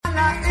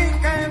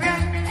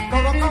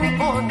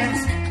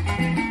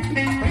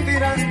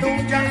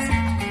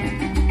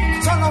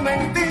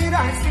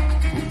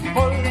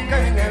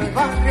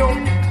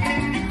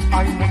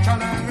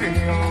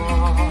alegría.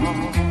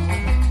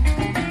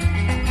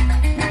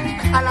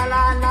 A la,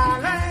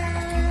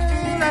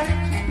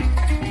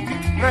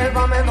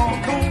 pruébame lo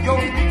tuyo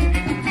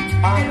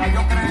para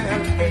yo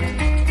creerte.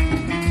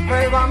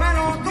 Pruébame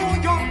lo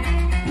tuyo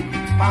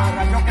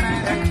para yo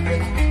creerte.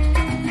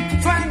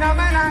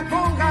 Suéname la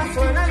conga,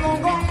 suena el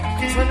bongo,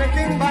 suena el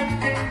timbal.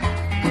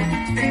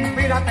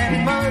 Inspírate,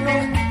 hermano,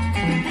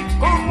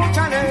 con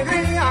mucha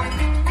alegría,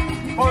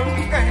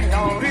 porque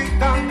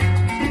ahorita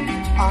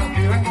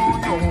aquí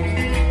vengo yo.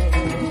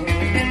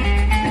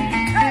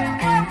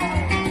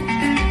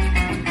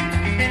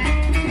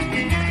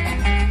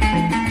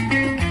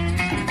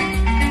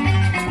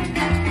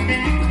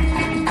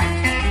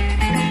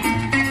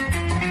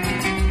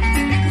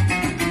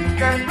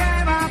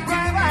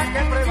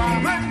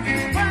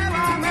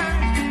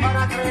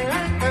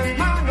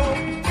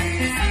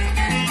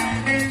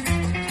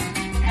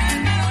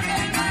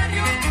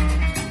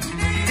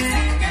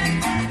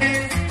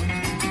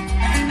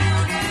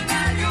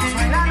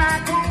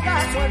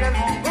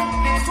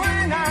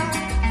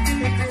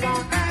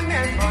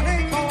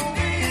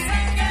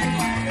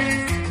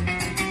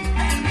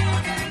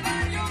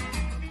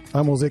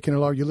 I'm Jose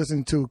Candelar. You're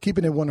listening to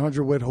Keeping It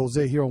 100 with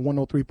Jose here on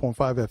 103.5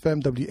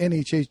 FM,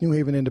 WNHH,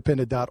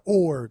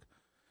 NewHavenIndependent.org.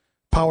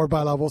 Powered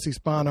by La Voz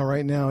Hispana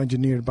right now,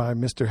 engineered by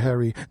Mr.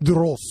 Harry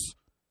Duros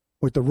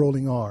with the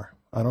rolling R.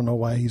 I don't know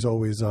why he's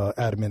always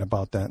adamant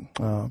about that.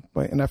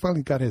 And I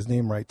finally got his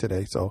name right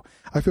today, so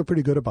I feel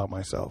pretty good about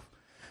myself.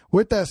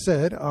 With that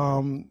said,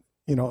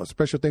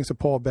 special thanks to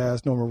Paul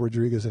Bass, Norma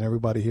Rodriguez, and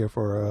everybody here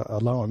for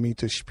allowing me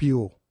to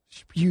spew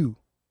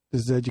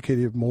this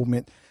educative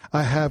movement.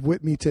 I have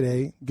with me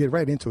today, get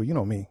right into it, you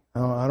know me,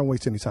 I don't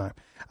waste any time.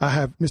 I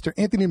have Mr.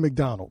 Anthony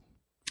McDonald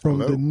from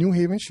the New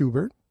Haven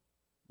Schubert.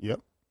 Yep.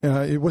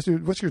 What's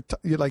your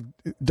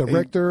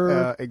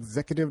director?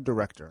 Executive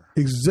director.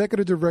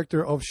 Executive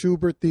director of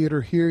Schubert Theater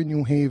here in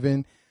New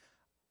Haven.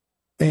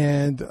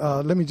 And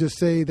let me just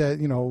say that,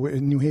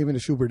 in New Haven,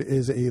 the Schubert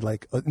is an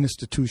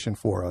institution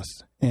for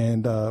us.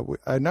 And I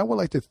would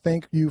like to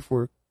thank you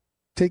for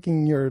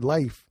taking your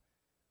life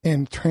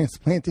and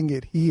transplanting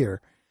it here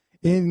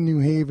in New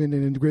Haven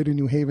and in the greater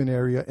New Haven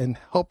area and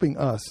helping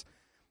us,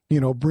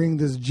 bring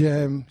this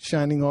gem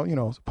shining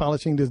on,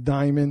 polishing this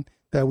diamond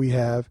that we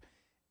have.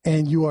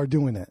 And you are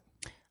doing that.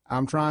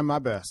 I'm trying my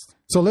best.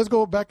 So let's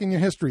go back in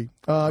your history.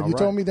 You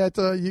told me that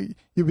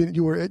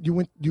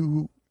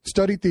you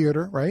studied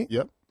theater, right?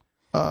 Yep.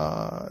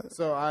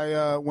 So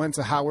I went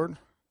to Howard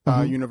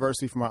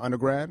University for my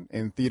undergrad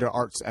in theater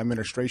arts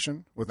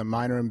administration with a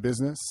minor in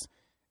business.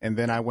 And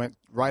then I went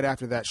right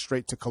after that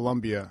straight to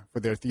Columbia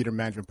for their theater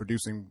management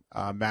producing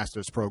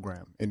master's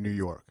program in New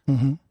York.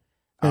 Mm-hmm.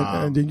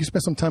 And then you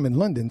spent some time in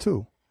London,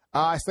 too.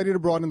 I studied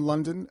abroad in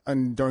London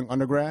during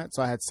undergrad.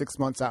 So I had 6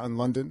 months out in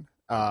London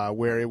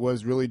where it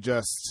was really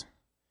just,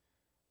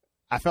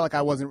 I felt like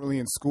I wasn't really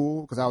in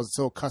school because I was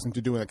so accustomed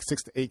to doing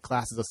 6 to 8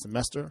 classes a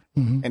semester.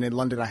 Mm-hmm. And in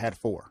London, I had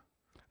 4.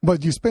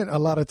 But you spent a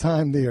lot of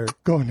time there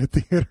going to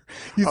theater.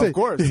 Of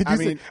course. With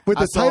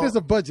the tightest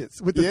of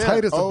budgets.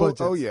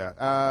 Oh,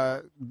 yeah.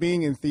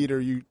 Being in theater,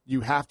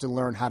 you have to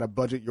learn how to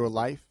budget your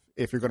life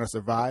if you're going to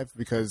survive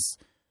because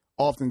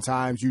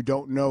oftentimes you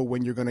don't know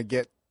when you're going to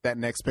get that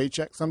next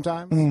paycheck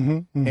sometimes. Mm-hmm,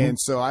 mm-hmm. And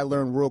so I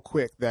learned real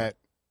quick that,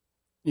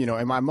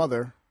 and my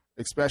mother,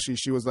 especially,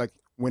 she was like,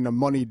 when the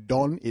money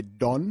done, it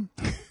done.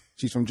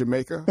 She's from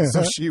Jamaica.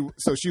 Uh-huh.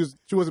 So she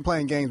wasn't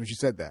playing games when she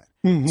said that.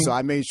 Mm-hmm. So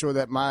I made sure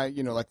that my,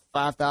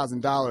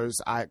 $5,000,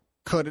 I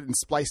cut it and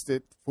spliced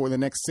it for the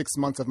next 6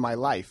 months of my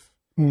life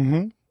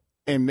mm-hmm.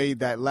 and made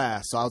that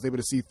last. So I was able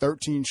to see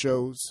 13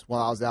 shows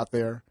while I was out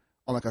there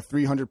on a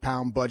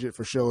 300-pound budget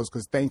for shows.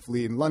 Because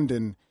thankfully in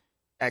London,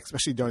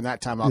 especially during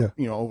that time,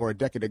 over a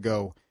decade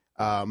ago,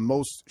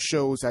 most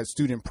shows had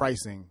student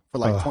pricing for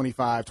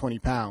 25, 20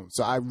 pounds.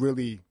 So I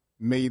really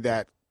made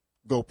that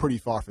go pretty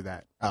far for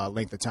that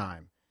length of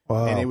time.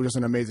 Wow. And it was just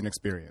an amazing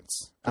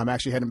experience. I'm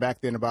actually heading back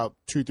there in about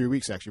 2-3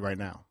 weeks, actually, right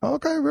now.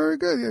 Okay, very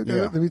good.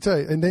 Yeah. Let me tell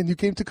you. And then you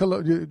came to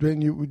Columbia,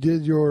 then you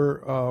did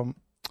your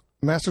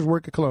master's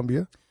work at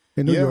Columbia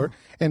in New York.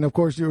 And, of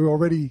course, you were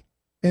already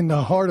in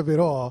the heart of it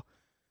all.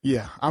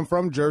 Yeah, I'm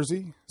from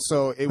Jersey,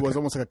 so it was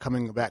almost like a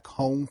coming back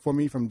home for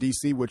me from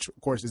D.C., which,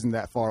 of course, isn't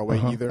that far away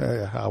either.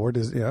 Yeah, Howard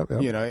is, yeah.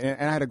 And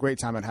I had a great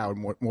time at Howard,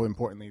 more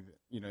importantly.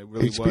 It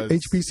really was.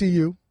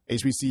 HBCU.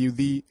 HBCU,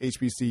 the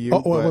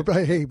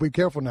HBCU. Hey, be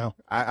careful now.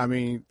 I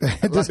mean,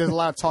 there's a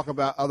lot of talk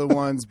about other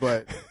ones,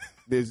 but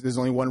there's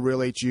only one real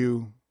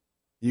HU,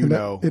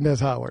 And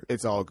that's Howard.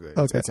 It's all good.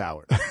 Okay. It's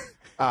Howard.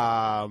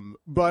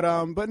 But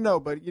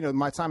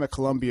my time at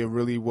Columbia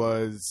really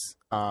was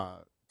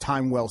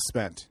time well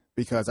spent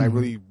because I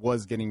really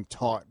was getting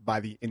taught by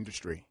the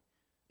industry.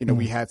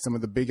 We had some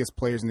of the biggest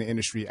players in the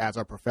industry as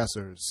our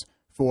professors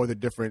for the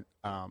different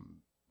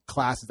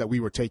classes that we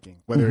were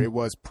taking, whether it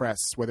was press,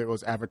 whether it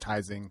was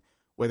advertising,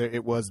 whether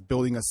it was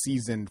building a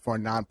season for a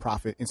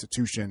nonprofit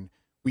institution.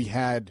 We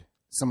had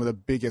some of the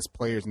biggest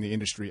players in the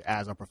industry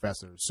as our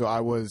professors. So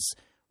I was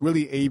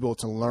really able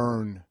to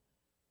learn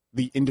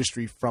the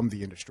industry from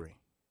the industry.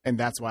 And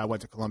that's why I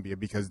went to Columbia,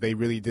 because they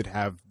really did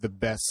have the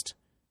best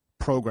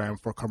program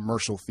for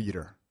commercial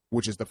theater,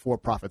 which is the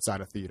for-profit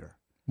side of theater.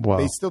 Wow.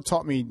 They still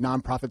taught me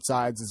nonprofit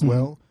sides as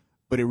well,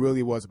 but it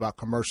really was about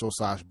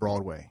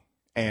commercial/Broadway.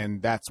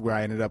 And that's where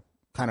I ended up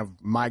kind of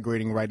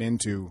migrating right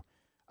into,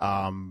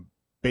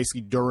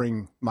 basically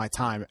during my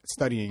time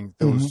studying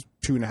those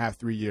 2.5,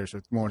 3 years,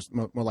 or more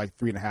like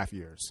 3.5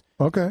 years.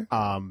 Okay.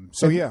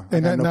 So yeah.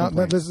 And I got now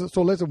no complaints.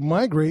 let's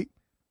migrate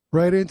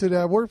right into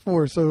that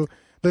workforce. So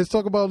let's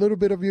talk about a little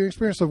bit of your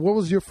experience. So what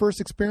was your first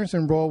experience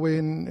in Broadway,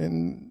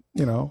 and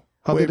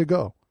how did it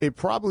go? It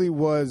probably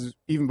was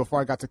even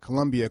before I got to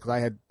Columbia, because I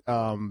had,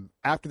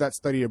 after that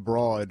study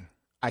abroad,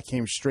 I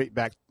came straight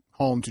back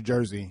home to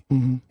Jersey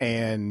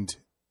and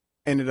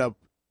ended up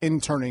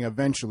interning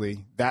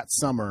eventually that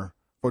summer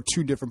for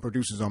 2 different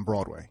producers on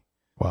Broadway.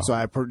 Wow. So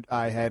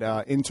I had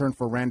interned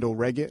for Randall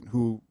Reggett,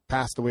 who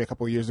passed away a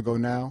couple of years ago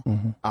now.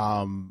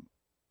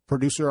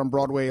 Producer on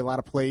Broadway, a lot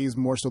of plays,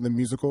 more so than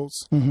musicals.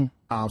 So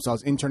I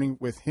was interning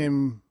with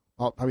him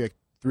probably like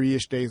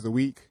 3-ish days a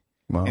week.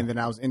 Wow. And then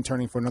I was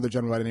interning for another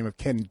gentleman by the name of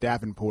Ken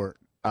Davenport.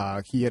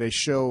 He had a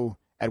show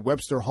at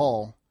Webster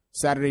Hall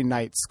Saturday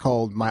nights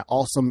called My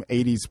Awesome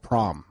 80s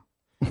Prom.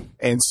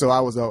 And so I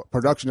was a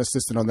production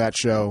assistant on that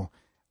show,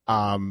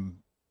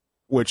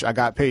 which I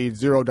got paid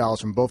 $0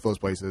 from both those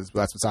places, but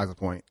that's besides the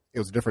point. It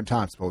was a different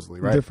time,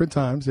 supposedly, right? Different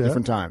times, yeah.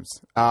 Different times.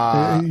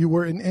 You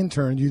were an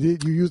intern. You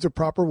used a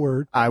proper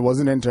word. I was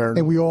an intern.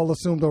 And we all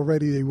assumed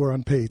already they were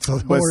unpaid. So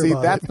don't but worry see,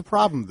 about that's it. the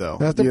problem, though.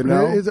 That's the you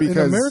know? in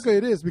America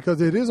it is, because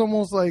it is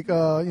almost like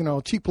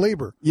cheap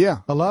labor. Yeah.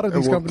 A lot of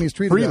these companies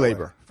treat free it that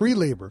labor. way. Free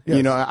labor.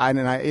 Yes.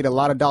 I ate a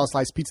lot of dollar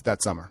slice pizza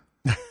that summer,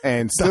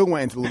 and still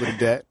went into a little bit of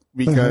debt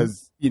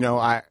because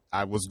I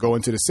was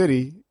going to the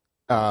city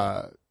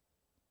and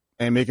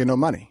making no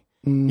money.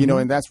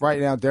 And that's right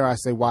now, dare I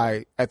say,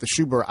 why at the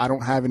Schubert I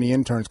don't have any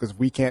interns, because if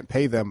we can't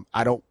pay them,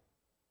 I don't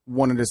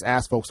want to just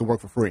ask folks to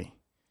work for free.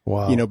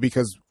 Wow.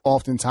 Because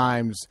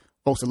oftentimes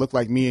folks that look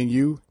like me and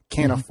you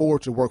can't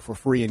afford to work for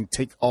free and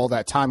take all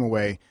that time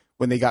away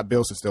when they got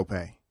bills to still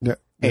pay. Yeah.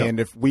 And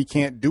if we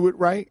can't do it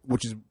right,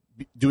 which is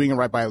doing it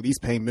right by at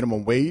least paying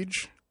minimum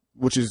wage,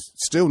 which is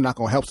still not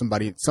going to help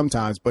somebody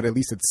sometimes, but at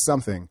least it's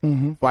something.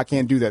 If I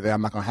can't do that, then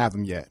I'm not going to have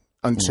them yet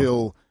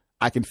until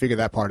I can figure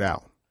that part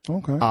out.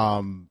 Okay.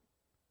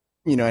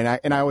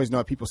 And I always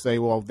know people say,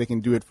 well, they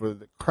can do it for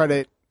the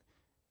credit.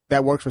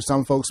 That works for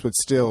some folks, but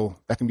still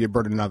that can be a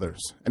burden on others.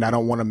 And I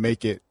don't want to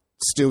make it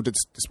still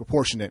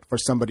disproportionate for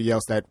somebody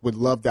else that would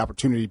love the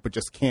opportunity, but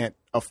just can't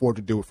afford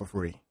to do it for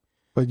free.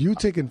 But you've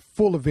taken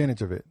full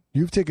advantage of it.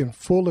 You've taken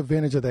full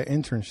advantage of that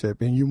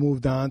internship, and you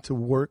moved on to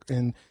work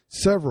in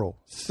several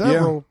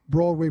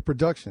Broadway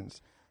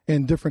productions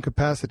in different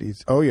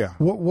capacities. Oh, yeah.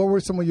 What were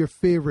some of your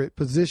favorite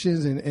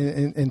positions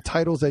and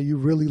titles that you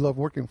really love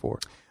working for?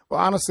 Well,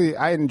 honestly,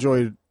 I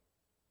enjoyed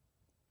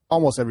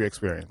almost every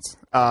experience.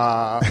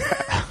 The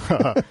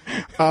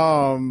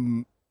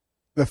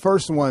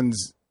first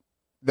ones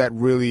that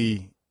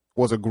really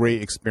was a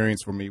great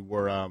experience for me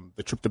were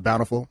the Trip to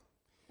Bountiful,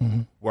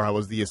 where I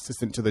was the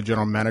assistant to the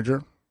general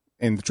manager.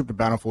 And the Trip to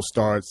Bountiful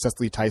starred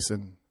Cecily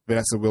Tyson,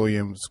 Vanessa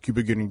Williams,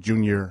 Cuba Gooding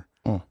Jr.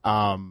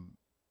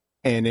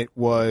 And it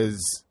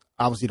was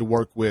obviously to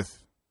work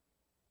with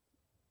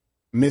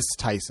Miss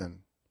Tyson,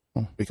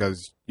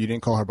 because you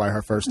didn't call her by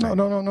her first name.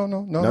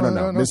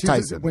 No. Miss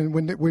Tyson. When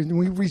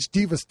we reach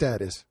diva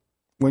status.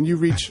 When you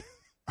reach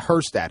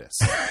her status.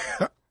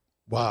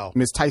 Wow.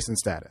 Miss Tyson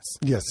status.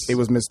 Yes. It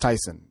was Miss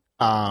Tyson.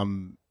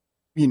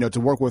 To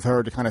work with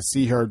her, to kind of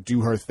see her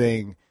do her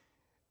thing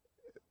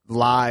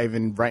live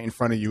and right in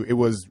front of you, it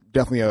was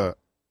definitely a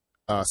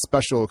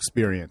special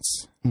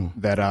experience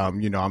that,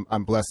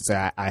 I'm blessed to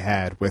say I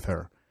had with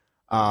her.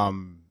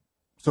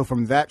 So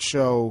from that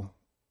show,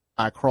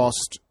 I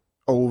crossed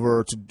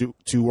over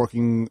to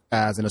working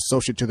as an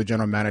associate to the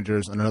general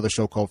managers on another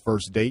show called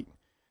First Date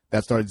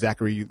that starred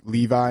Zachary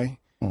Levi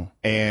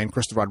and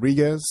Krista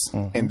Rodriguez.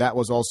 And that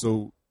was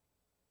also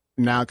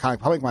now kind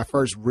of probably my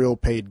first real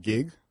paid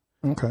gig.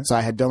 Okay. So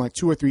I had done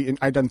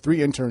I'd done 3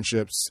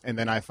 internships, and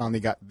then I finally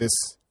got this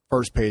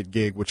first paid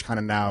gig, which kind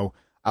of now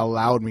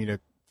allowed me to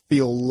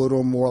feel a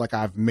little more like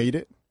I've made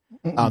it.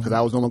 Because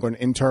I was no longer an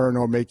intern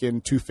or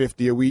making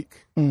 $250 a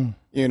week,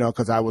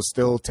 because I was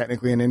still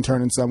technically an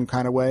intern in some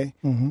kind of way.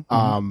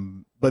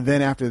 But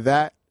then after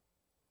that,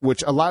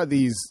 which a lot of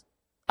these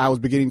I was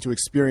beginning to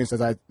experience,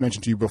 as I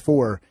mentioned to you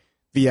before,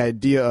 the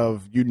idea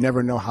of you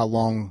never know how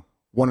long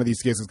one of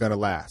these gigs is going to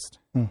last,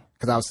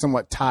 because I was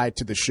somewhat tied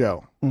to the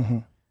show.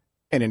 And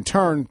in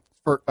turn,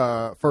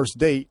 First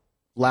Date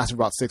lasted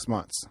about 6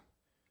 months.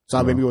 So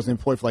I maybe was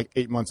employed for like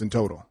 8 months in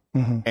total.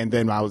 And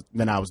then I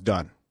was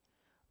done.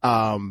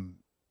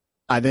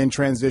 I then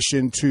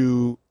transitioned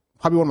to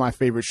probably one of my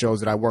favorite shows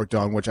that I worked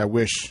on, which I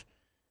wish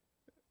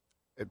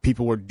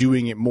people were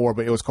doing it more,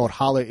 but it was called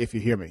Holla If You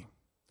Hear Me.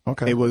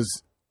 Okay. It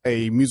was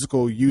a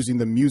musical using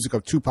the music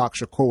of Tupac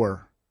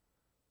Shakur,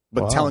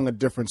 but telling a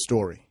different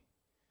story.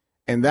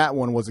 And that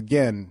one was,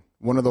 again,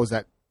 one of those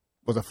that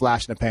was a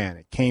flash in the pan.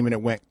 It came and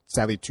it went,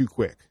 sadly, too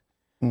quick.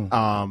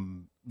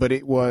 But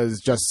it was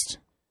just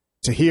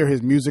to hear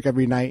his music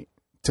every night,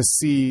 to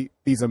see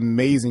these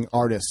amazing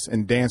artists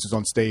and dancers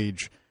on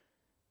stage.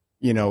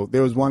 You know,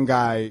 there was one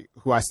guy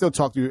who I still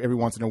talk to every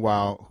once in a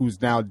while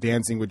who's now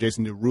dancing with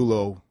Jason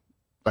Derulo,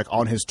 like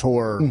on his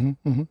tour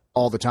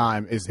all the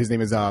time. His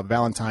name is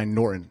Valentine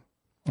Norton.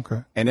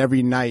 Okay. And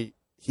every night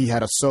he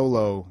had a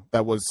solo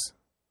that was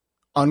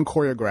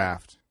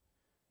unchoreographed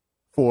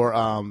for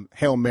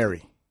Hail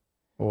Mary.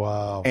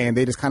 Wow. And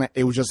they just kind of,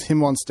 it was just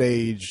him on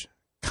stage,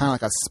 kind of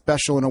like a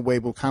special in a way,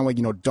 but kind of like,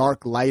 you know,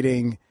 dark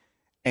lighting.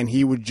 And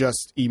he would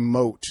just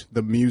emote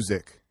the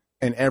music.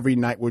 And every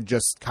night would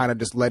just kind of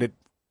just let it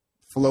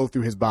flow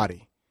through his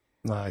body.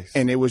 Nice.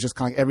 And it was just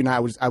kind of, every night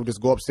I would just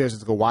go upstairs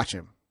just to go watch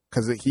him.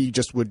 Because he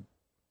just would,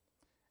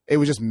 it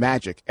was just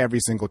magic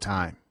every single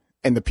time.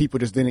 And the people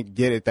just didn't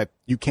get it that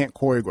you can't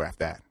choreograph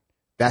that.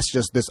 That's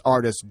just this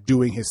artist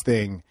doing his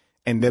thing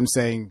and them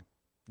saying,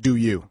 do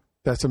you.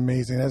 That's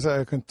amazing. That's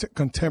a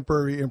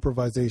contemporary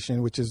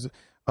improvisation, which is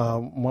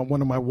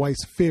one of my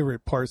wife's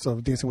favorite parts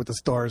of Dancing with the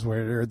Stars,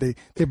 where they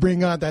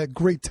bring out that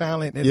great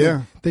talent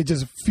and they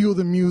just feel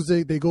the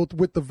music. They go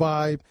with the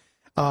vibe.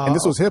 And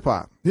this was hip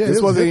hop. Yeah,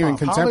 this wasn't even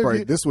hip-hop.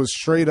 contemporary. This was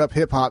straight up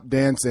hip hop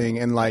dancing.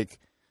 And like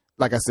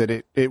I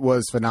said, it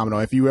was phenomenal.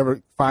 If you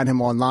ever find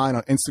him online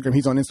on Instagram,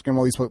 he's on Instagram,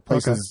 all these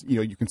places, you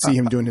know, you can see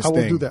him doing his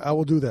thing. I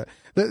will do that.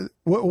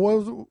 What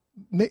was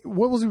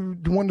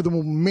one of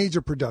the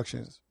major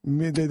productions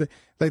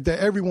like that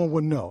everyone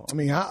would know? I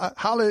mean,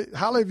 how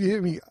if you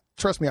hear me?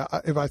 Trust me,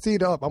 if I see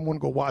it up, I'm going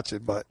to go watch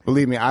it. But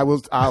believe me,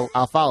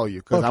 I'll follow you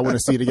because I want to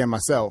see it again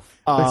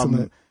myself.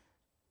 The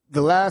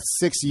last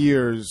 6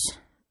 years,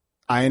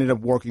 I ended up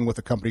working with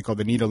a company called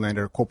the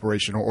Nederlander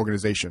Corporation or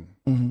Organization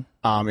in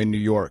New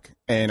York,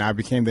 and I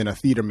became then a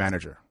theater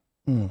manager.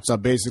 So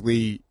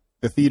basically,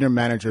 the theater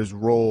manager's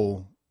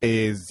role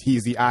is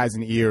he's the eyes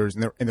and ears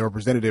and the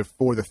representative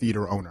for the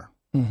theater owner.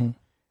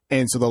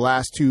 And so the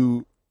last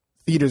two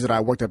theaters that I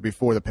worked at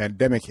before the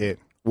pandemic hit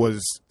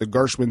was the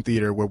Gershwin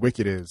Theater where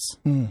Wicked is,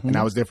 and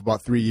I was there for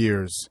about 3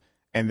 years,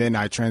 and then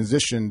I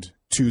transitioned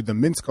to the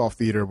Minskoff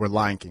Theater where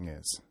Lion King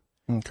is.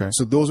 Okay.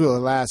 So those were the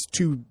last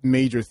two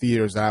major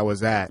theaters that I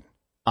was at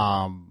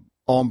on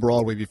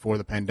Broadway before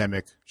the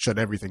pandemic shut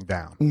everything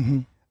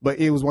down. But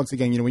it was, once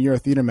again, you know, when you're a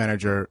theater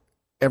manager,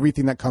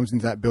 everything that comes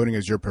into that building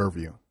is your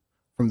purview.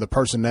 From the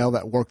personnel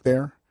that work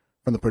there,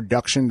 from the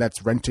production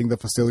that's renting the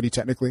facility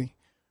technically,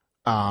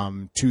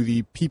 to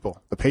the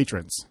people, the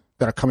patrons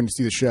that are coming to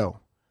see the show,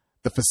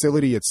 the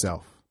facility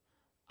itself,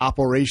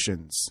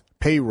 operations,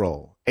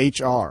 payroll,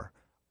 HR,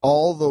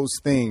 all those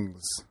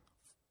things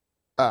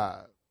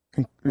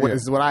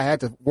is what I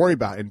had to worry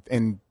about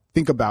and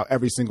think about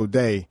every single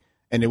day.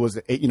 And it was,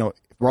 you know,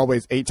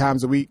 Broadway's 8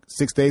 times a week,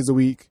 6 days a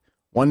week,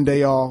 1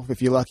 day off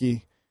if you're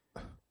lucky.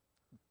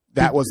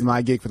 That was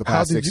my gig for the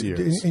past 6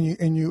 years.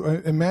 And you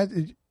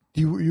imagine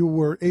you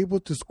were able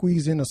to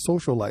squeeze in a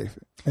social life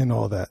and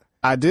all that.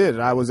 I did.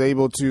 I was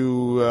able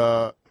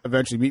to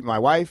eventually meet my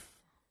wife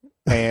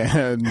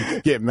and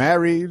get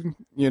married,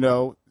 you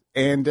know,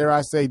 and dare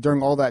I say,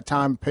 during all that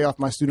time, pay off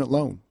my student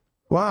loan.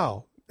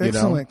 Wow.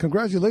 Excellent. You know?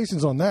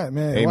 Congratulations on that,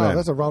 man. Amen. Wow,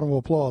 that's a round of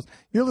applause.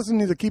 You're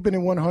listening to Keeping It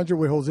 100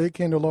 with Jose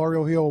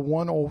Candelario here on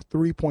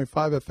 103.5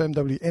 FM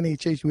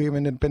WNHH,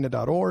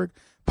 NewHavenIndependent.org,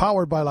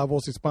 powered by La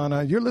Voz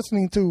Hispana. You're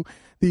listening to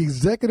the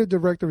Executive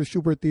Director of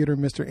Shubert Theater,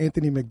 Mr.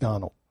 Anthony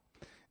McDonald.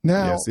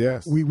 Now,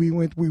 yes.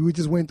 We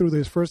just went through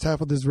this first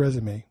half of this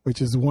resume,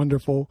 which is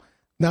wonderful.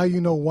 Now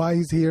you know why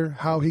he's here,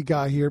 how he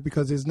got here,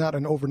 because it's not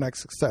an overnight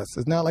success.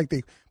 It's not like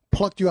they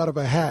plucked you out of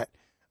a hat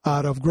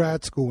out of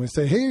grad school and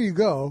said, "Here you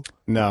go."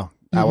 No,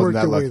 I wasn't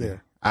that lucky.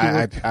 There.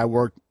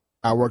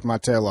 I worked my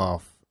tail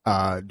off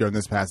during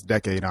this past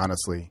decade,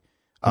 honestly.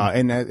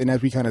 And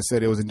as we kind of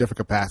said, it was in different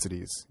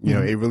capacities. You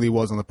know, it really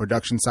was on the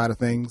production side of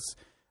things,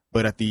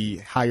 but at the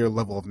higher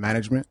level of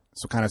management.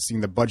 So kind of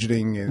seeing the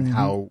budgeting and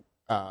how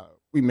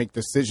we make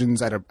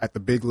decisions at the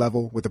big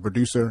level with the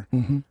producer,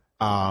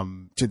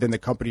 to then the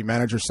company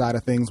manager side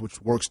of things,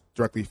 which works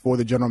directly for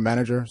the general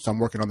manager. So I'm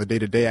working on the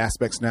day-to-day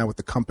aspects now with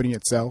the company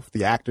itself,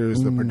 the actors,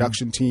 the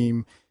production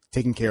team,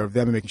 taking care of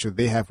them and making sure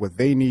they have what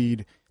they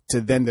need, to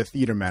then the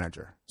theater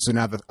manager. So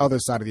now the other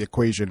side of the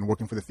equation,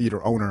 working for the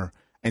theater owner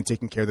and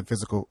taking care of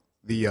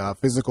the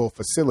physical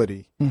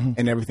facility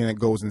and everything that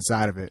goes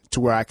inside of it,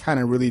 to where I kind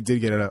of really did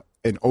get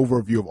an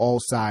overview of all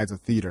sides of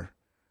theater.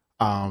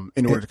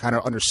 In order to kind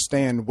of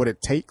understand what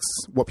it takes,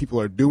 what people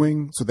are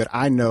doing, so that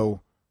I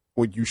know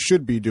what you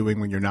should be doing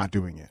when you're not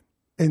doing it.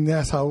 And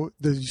that's how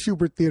the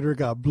Shubert Theater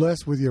got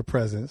blessed with your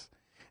presence.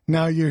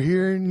 Now you're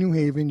here in New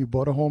Haven. You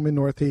bought a home in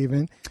North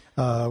Haven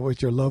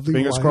with your lovely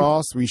Fingers wife.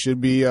 crossed. We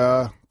should be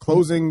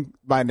closing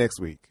by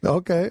next week.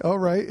 Okay, all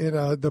right.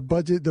 And the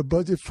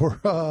budget for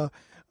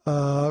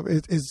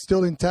is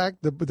still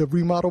intact. The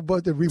remodel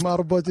budget is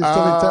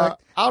still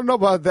intact. I don't know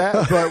about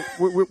that, but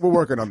we're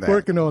working on that.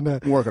 Working on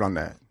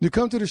that. You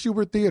come to the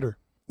Shubert Theater.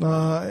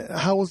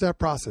 How was that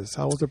process?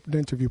 How was the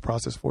interview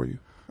process for you?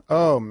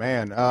 Oh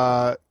man,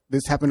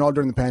 this happened all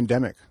during the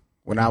pandemic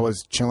when I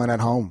was chilling at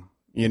home.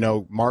 You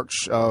know,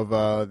 March of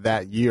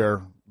that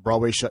year,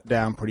 Broadway shut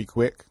down pretty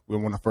quick. We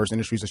were one of the first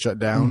industries to shut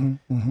down.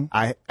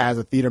 I, as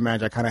a theater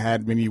manager, I kind of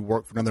had maybe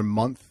work for another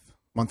month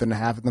and a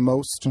half at the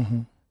most.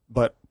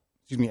 But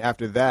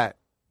after that,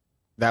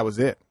 that was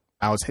it.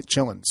 I was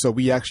chilling. So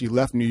we actually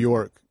left New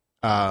York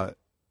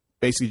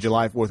basically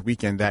July 4th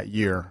weekend that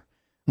year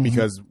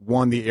because,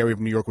 one, the area of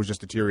New York was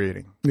just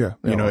deteriorating. Yeah.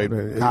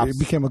 It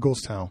became a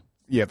ghost town.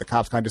 Yeah, the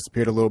cops kind of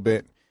disappeared a little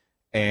bit,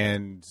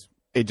 and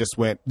it just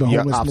went the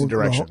opposite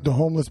direction. The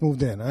homeless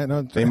moved in.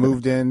 They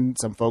moved in.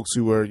 Some folks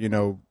who were,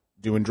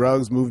 doing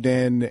drugs moved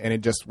in, and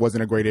it just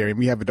wasn't a great area.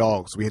 We have a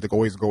dog, so we had to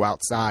always go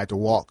outside to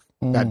walk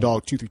that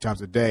dog 2-3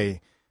 times a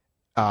day.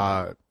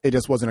 It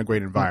just wasn't a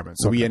great environment.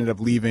 So we ended up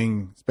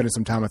leaving, spending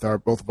some time with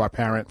both of our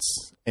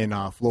parents in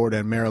Florida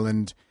and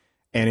Maryland.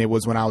 And it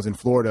was when I was in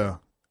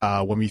Florida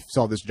when we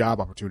saw this job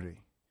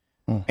opportunity.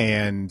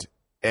 And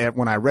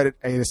when I read it,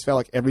 it just felt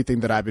like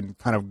everything that I've been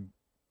kind of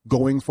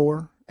going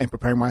for and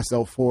preparing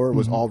myself for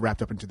was all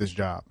wrapped up into this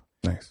job.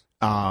 Nice.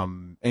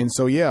 And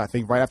so, I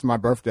think right after my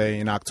birthday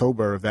in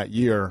October of that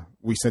year,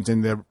 we sent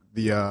in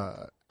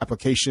the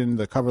application,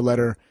 the cover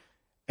letter,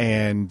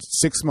 and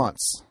 6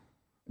 months.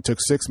 It took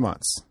 6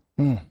 months.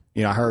 I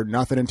heard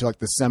nothing until like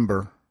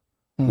December,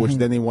 which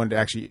then they wanted to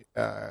actually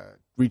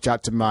reach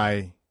out to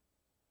my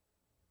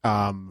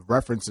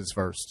references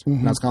first.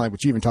 And I was kind of like,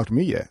 but you even talked to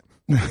me yet?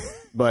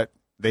 But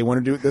they want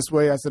to do it this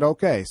way. I said,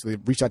 okay. So they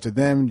reached out to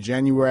them.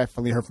 January, I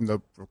finally heard from the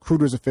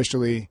recruiters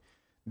officially,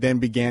 then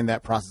began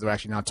that process of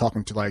actually now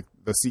talking to like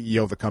the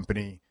CEO of the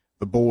company,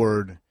 the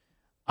board.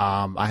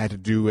 I had to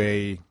do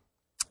a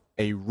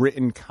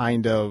written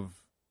kind of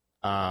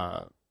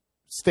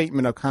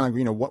statement of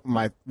kind of,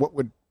 what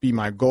would be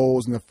my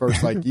goals in the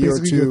first like year or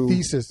two. Your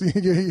thesis.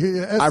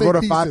 I wrote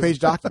a 5-page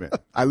document.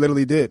 I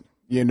literally did,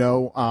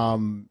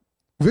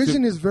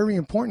 Vision is very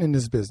important in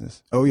this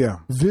business. Oh, yeah.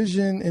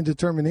 Vision and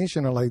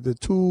determination are like the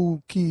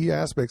two key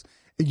aspects.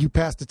 You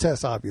passed the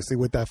test, obviously,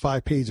 with that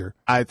 5-pager.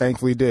 I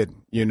thankfully did,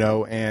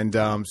 and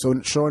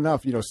so sure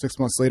enough, 6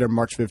 months later,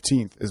 March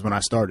 15th is when I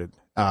started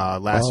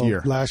last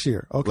year. Last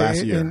year. Okay.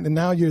 Last year. And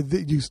now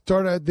you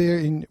start out there.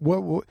 And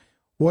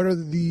what are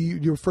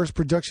your first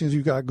productions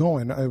you got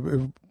going?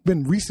 It's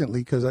been recently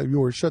because you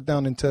were shut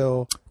down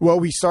until. Well,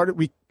 we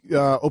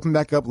opened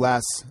back up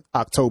last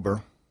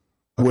October.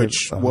 Okay.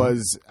 Which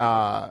was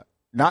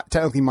not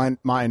technically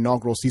my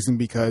inaugural season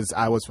because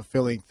I was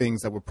fulfilling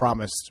things that were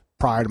promised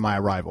prior to my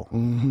arrival.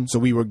 So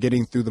we were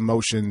getting through the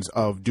motions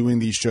of doing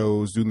these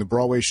shows, doing the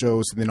Broadway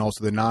shows, and then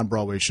also the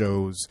non-Broadway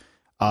shows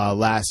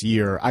last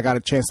year. I got a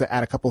chance to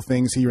add a couple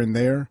things here and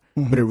there,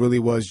 but it really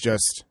was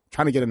just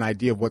trying to get an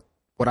idea of what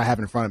I have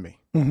in front of me.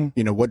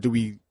 What do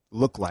we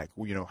look like?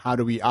 How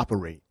do we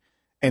operate?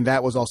 And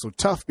that was also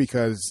tough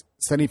because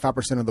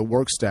 75% of the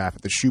work staff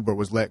at the Shubert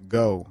was let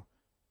go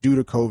due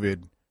to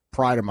COVID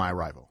prior to my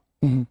arrival.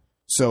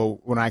 So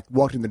when I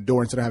walked in the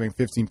door, instead of having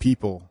 15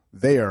 people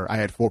there, I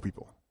had 4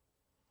 people.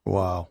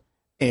 Wow.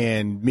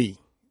 And me.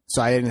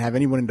 So I didn't have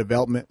anyone in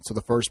development. So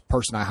the first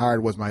person I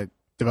hired was my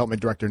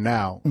development director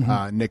now,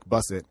 Nick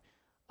Bussett,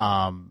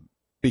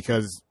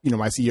 because,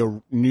 my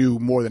CEO knew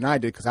more than I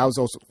did because I was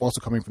also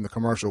coming from the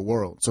commercial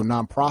world. So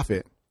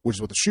nonprofit, which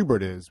is what the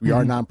Shubert is, we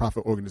are a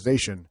nonprofit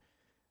organization,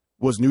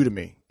 was new to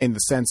me in the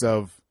sense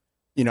of,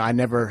 I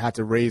never had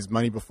to raise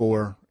money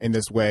before in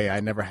this way. I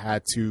never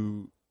had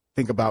to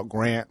think about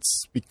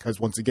grants because,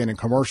 once again, in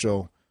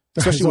commercial,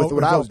 especially with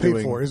what I was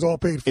doing, it's all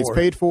paid for. It's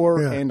paid for,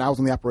 and I was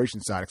on the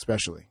operations side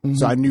especially.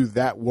 So I knew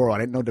that world. I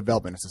didn't know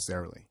development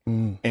necessarily.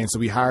 And so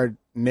we hired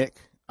Nick,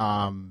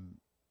 and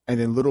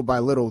then little by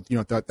little,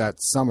 that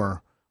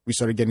summer, we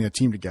started getting a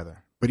team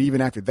together. But even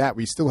after that,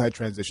 we still had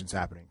transitions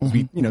happening.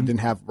 We, didn't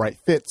have right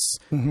fits.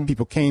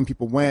 People came,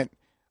 people went.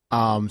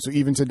 So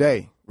even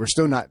today, we're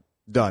still not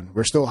done.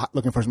 We're still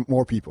looking for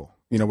more people.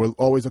 We're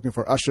always looking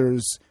for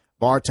ushers,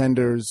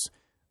 bartenders.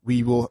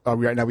 We will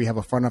right now we have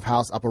a front of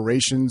house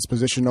operations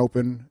position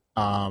open.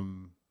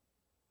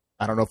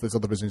 I don't know if this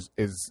other business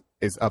is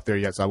up there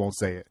yet, so I won't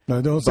say it. No,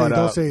 don't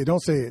say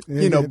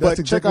it.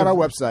 But check out our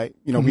website.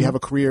 We have a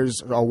careers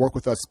or work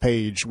with us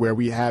page where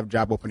we have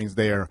job openings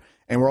there,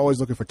 and we're always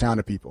looking for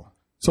talented people.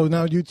 So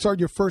now you start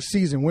your first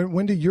season.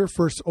 When did your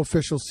first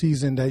official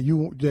season that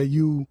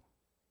you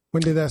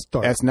when did that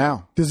start? That's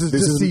now. This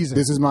season.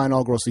 This is my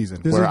inaugural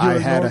season where I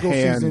had a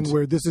hand. Season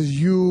where this is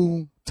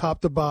you top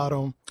to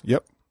bottom.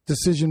 Yep.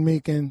 Decision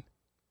making.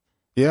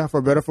 Yeah,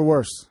 for better, for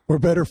worse. For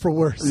better, for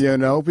worse.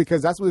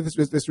 Because that's what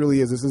this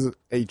really is. This is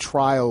a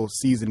trial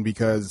season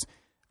because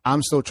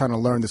I'm still trying to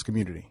learn this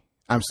community.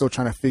 I'm still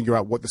trying to figure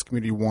out what this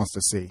community wants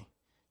to see.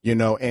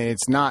 And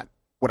it's not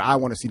what I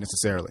want to see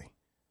necessarily.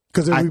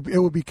 Because it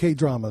would be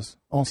K-dramas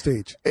on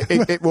stage.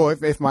 Well,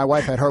 if my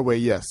wife had her way,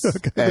 yes.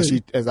 Okay.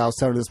 As I was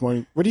telling her this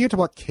morning, what do you talk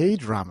about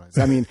K-dramas?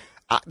 I mean,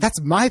 that's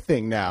my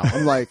thing now.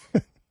 I'm like,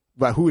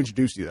 but who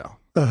introduced you though?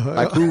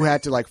 Like who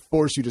had to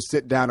force you to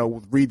sit down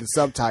or read the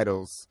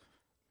subtitles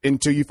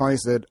until you finally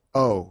said,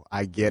 "Oh,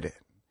 I get it,"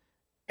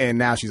 and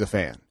now she's a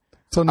fan.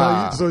 So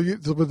now,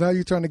 but now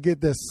you're trying to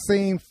get that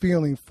same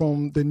feeling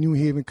from the New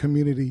Haven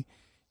community.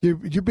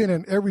 You've been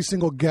in every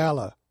single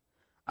gala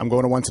I'm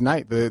going to one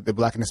tonight, the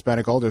Black and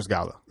Hispanic Elders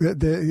Gala.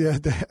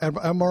 The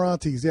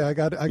Amarantes. Yeah, I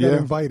got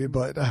invited,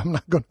 but I'm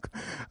not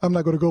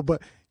gonna go.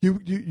 But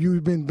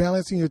you've been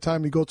balancing your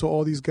time. You go to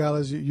all these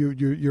galas.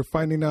 You're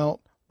finding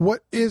out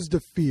what is the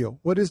feel.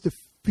 What is the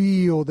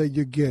feel that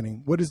you're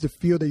getting? What is the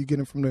feel that you're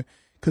getting from the?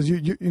 Because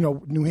you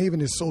know New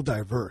Haven is so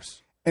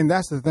diverse. And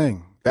that's the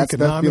thing. That's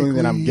the feeling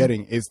that I'm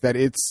getting is that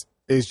it's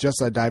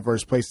just a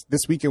diverse place.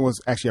 This weekend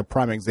was actually a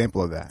prime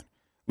example of that.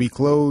 We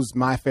closed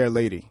My Fair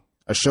Lady,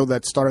 a show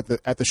that started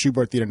at the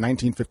Shubert Theater in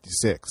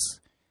 1956.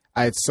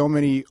 I had so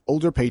many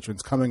older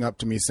patrons coming up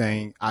to me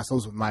saying, I saw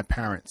this with my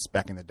parents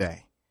back in the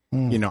day.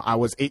 You know, I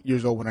was 8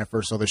 years old when I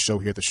first saw the show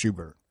here at the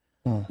Shubert.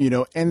 You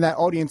know, and that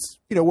audience,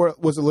 you know,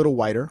 was a little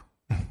whiter,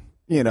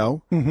 you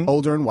know,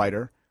 older and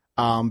whiter,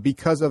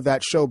 because of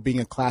that show being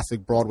a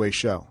classic Broadway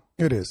show.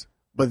 It is.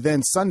 But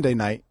then Sunday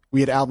night,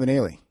 we had Alvin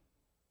Ailey.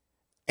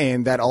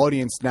 And that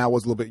audience now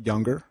was a little bit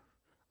younger.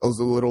 It was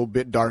a little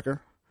bit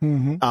darker.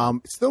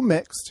 Still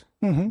mixed.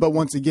 But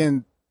once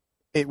again,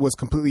 it was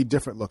completely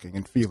different looking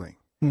and feeling.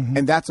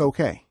 And that's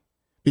okay.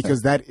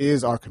 Because that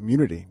is our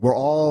community. We're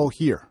all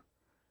here.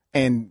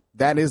 And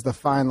that is the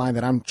fine line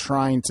that I'm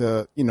trying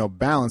to, you know,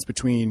 balance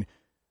between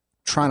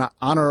trying to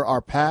honor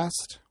our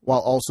past while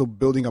also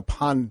building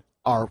upon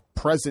our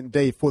present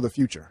day for the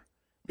future.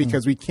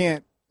 Because we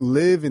can't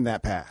live in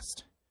that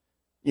past.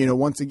 You know,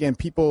 once again,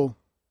 people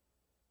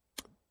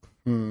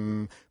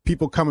come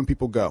and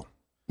people go.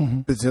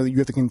 But so you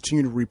have to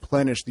continue to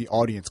replenish the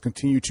audience,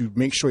 continue to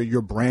make sure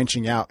you're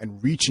branching out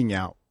and reaching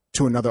out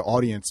to another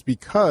audience,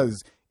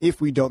 because if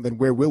we don't, then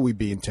where will we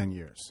be in 10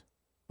 years?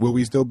 Will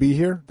we still be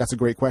here? That's a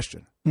great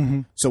question.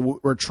 So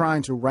we're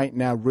trying to right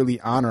now really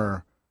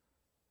honor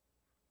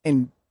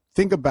and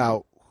think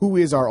about who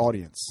is our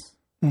audience,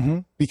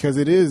 because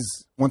it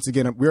is, once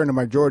again, we're in a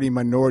majority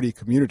minority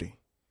community.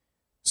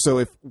 So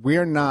if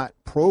we're not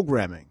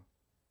programming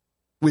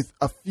with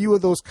a few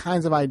of those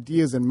kinds of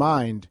ideas in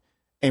mind,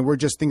 and we're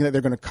just thinking that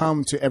they're going to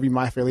come to every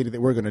My Fair Lady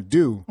that we're going to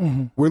do,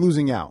 we're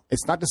losing out.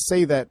 It's not to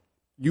say that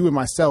you and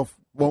myself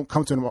won't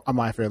come to a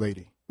My Fair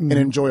Lady and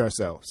enjoy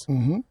ourselves.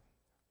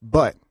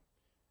 But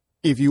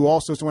if you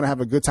also just want to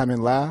have a good time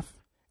and laugh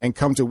and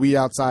come to We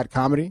Outside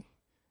Comedy,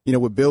 you know,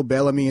 with Bill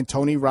Bellamy and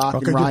Tony Rock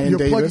and Ryan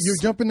Davis. You're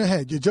jumping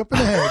ahead.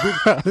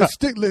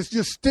 Let's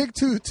just stick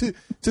to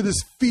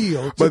this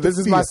feel. But this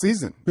is my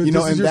season. You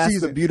know, and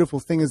that's the beautiful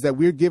thing, is that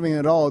we're giving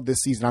it all this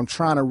season. I'm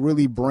trying to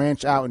really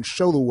branch out and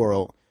show the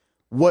world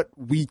what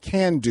we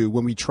can do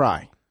when we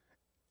try.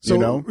 So you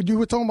know? You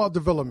were talking about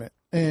development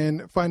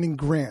and finding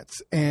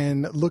grants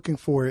and looking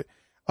for it.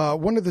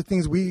 One of the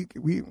things we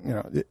you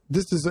know,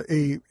 this is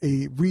a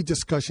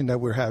rediscussion that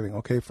we're having,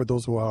 okay, for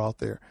those who are out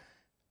there.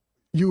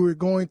 You were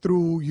going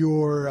through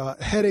your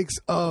headaches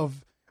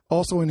of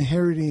also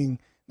inheriting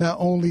not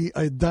only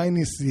a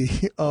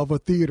dynasty of a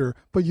theater,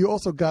 but you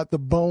also got the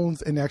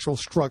bones and actual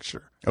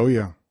structure. Oh,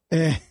 yeah.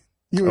 And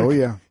you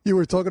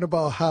were talking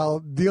about how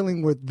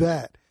dealing with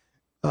that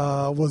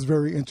was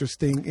very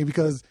interesting,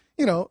 because,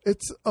 you know,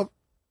 it's a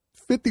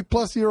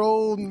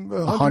 50-plus-year-old,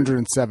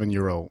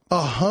 107-year-old,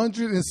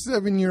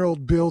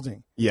 107-year-old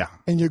building. Yeah.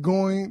 And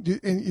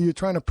you're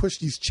trying to push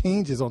these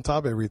changes on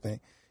top of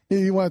everything.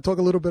 You want to talk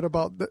a little bit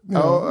about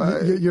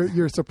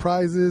your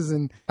surprises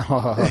and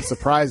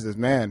surprises,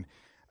 man.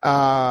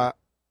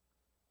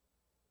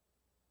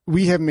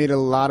 We have made a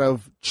lot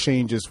of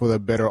changes for the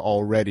better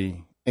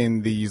already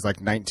in these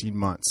 19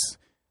 months.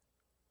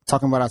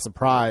 Talking about a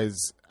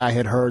surprise, I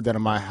had heard that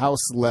on my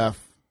house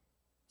left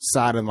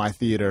side of my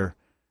theater,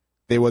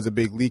 there was a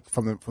big leak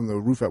from the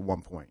roof at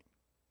one point.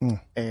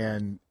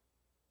 And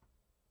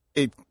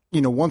it,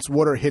 you know, once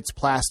water hits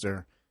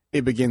plaster,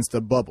 it begins to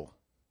bubble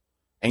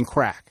and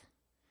crack.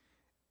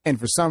 And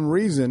for some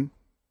reason,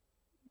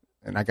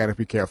 and I got to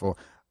be careful,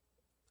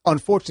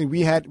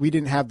 unfortunately, we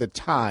didn't have the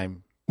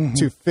time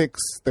to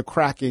fix the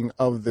cracking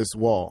of this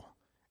wall.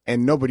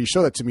 And nobody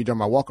showed it to me during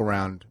my walk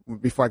around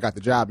before I got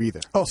the job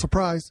either. Oh,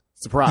 surprise.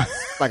 Surprise.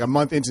 Like a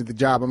month into the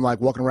job, I'm like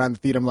walking around the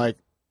theater. I'm like,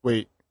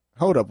 wait,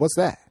 hold up. What's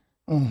that?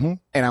 And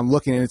I'm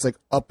looking, and it's like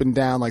up and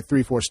down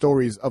 3-4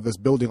 stories of this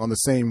building on the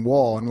same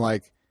wall. And I'm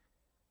like,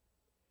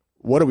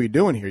 what are we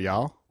doing here,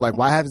 y'all? Like,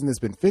 why hasn't this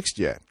been fixed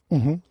yet?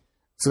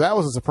 So that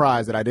was a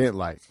surprise that I didn't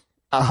like.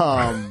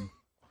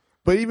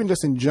 But even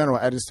just in general,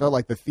 I just felt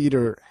like the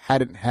theater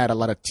hadn't had a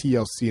lot of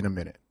TLC in a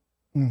minute.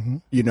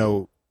 You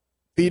know,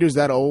 theaters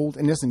that old,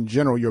 and just in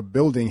general, your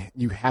building,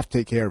 you have to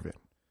take care of it.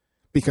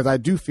 Because I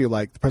do feel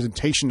like the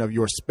presentation of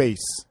your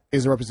space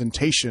is a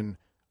representation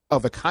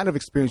of the kind of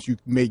experience you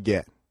may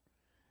get.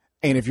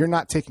 And if you're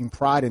not taking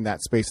pride in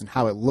that space and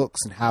how it looks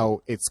and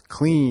how it's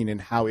clean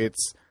and how it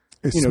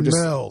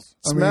smells,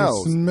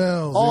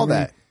 all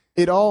that,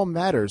 it all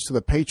matters to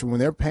the patron when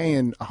they're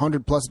paying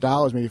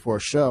 $100+ maybe for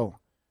a show,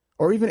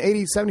 or even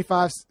 $80,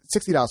 $75,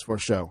 $60 for a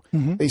show.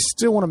 They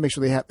still want to make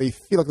sure they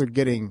feel like they're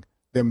getting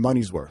their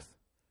money's worth,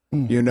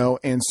 you know?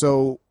 And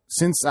so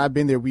since I've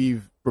been there,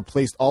 we've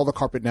replaced all the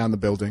carpet down the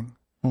building.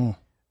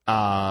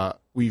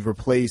 We've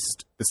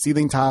replaced the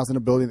ceiling tiles in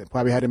the building that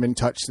probably hadn't been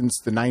touched since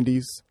the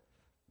 90s.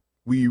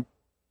 We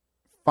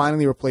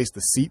finally replaced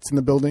the seats in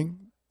the building.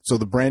 So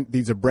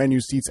these are brand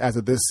new seats as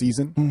of this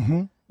season.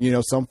 Mm-hmm. You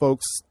know, some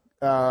folks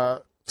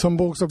are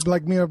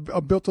like me are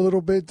built a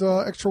little bit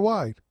extra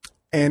wide.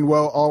 And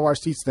well, all of our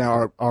seats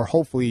now are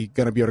hopefully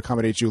going to be able to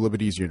accommodate you a little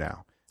bit easier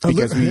now.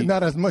 Because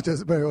not as much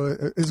as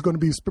it's going to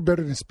be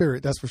better than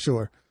Spirit, that's for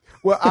sure.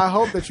 Well, I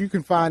hope that you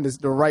can find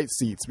the right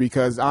seats,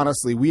 because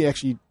honestly, we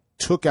actually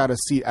took out a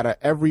seat out of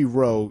every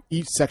row,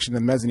 each section, the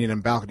mezzanine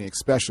and balcony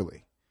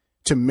especially,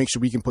 to make sure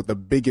we can put the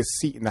biggest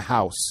seat in the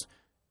house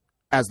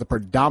as the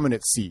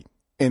predominant seat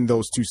in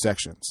those two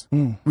sections.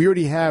 We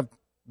already have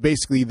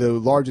basically the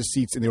largest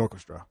seats in the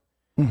orchestra,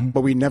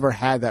 but we never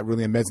had that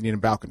really in mezzanine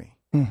and balcony.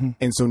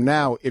 And so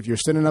now if you're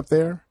sitting up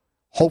there,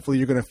 hopefully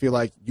you're going to feel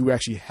like you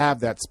actually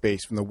have that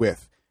space from the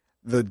width.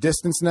 The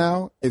distance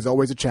now is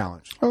always a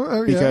challenge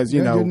because,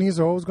 you know, your knees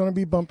are always going to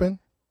be bumping.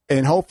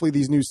 And hopefully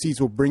these new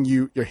seats will bring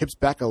your hips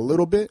back a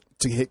little bit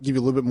to give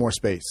you a little bit more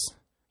space.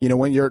 You know,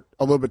 when you're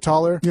a little bit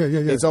taller,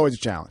 it's always a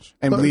challenge.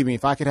 And believe me,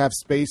 if I could have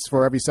space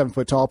for every 7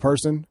 foot tall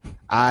person,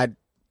 I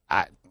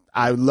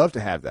would love to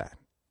have that.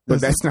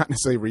 But that's not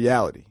necessarily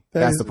reality.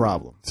 That's the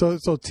problem. So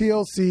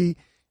TLC,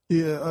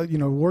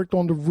 worked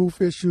on the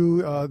roof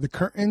issue. The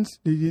curtains,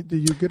 did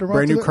you get around?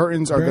 Brand to new that?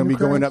 curtains are going to be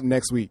going up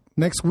next week.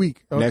 Next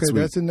week. Okay, next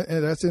week.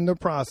 That's in the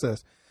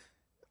process.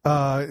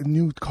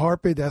 New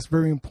carpet, that's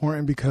very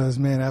important because,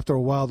 man, after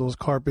a while, those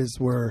carpets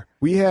were...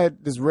 We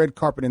had this red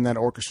carpet in that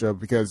orchestra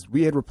because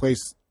we had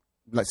replaced,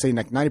 let's say,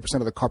 like 90%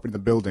 of the carpet in the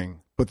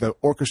building, but the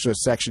orchestra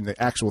section,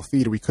 the actual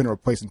theater, we couldn't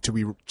replace until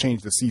we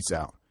changed the seats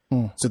out.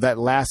 So that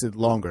lasted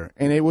longer.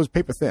 And it was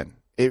paper thin.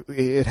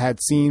 It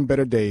had seen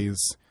better days,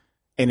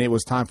 and it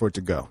was time for it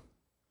to go.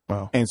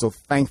 Wow. And so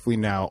thankfully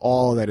now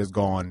all that is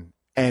gone.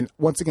 And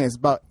once again, it's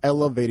about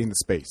elevating the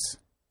space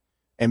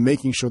and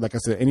making sure, like I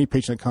said, any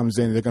patient that comes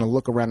in, they're going to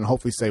look around and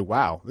hopefully say,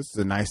 wow, this is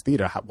a nice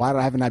theater.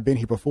 Why haven't I been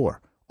here before?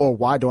 Or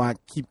why do I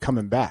keep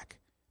coming back?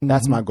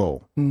 That's my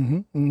goal.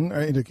 And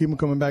to keep them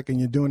coming back, and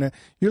you're doing that.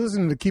 You're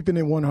listening to Keeping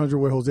It 100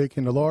 with Jose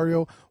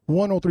Candelario,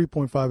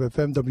 103.5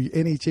 FM,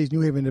 WNHH,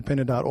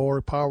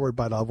 NewHavenIndependent.org, powered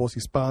by La Voz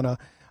Hispana,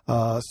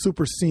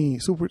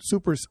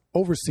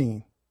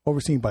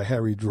 overseen by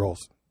Harry Dross.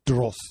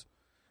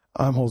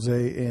 I'm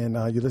Jose, and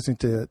you're listening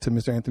to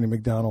Mr. Anthony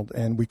McDonald.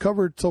 And we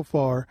covered so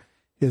far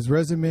his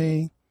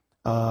resume,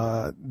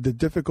 the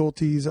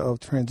difficulties of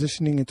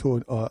transitioning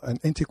into an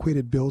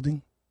antiquated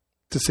building,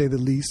 to say the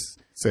least.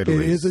 It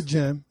is a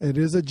gem. It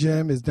is a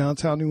gem. It's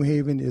downtown New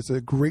Haven. It's a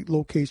great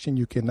location.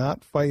 You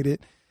cannot fight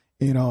it.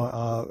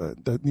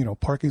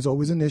 Parking's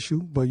always an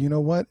issue. But you know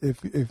what?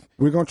 If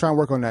we're going to try and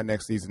work on that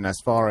next season, as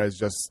far as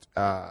just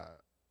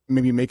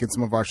maybe making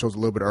some of our shows a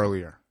little bit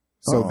earlier,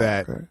 so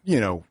that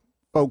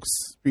folks,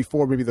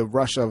 before maybe the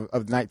rush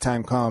of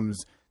nighttime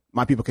comes,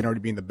 my people can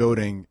already be in the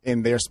building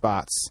in their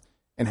spots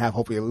and have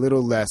hopefully a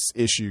little less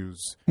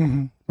issues.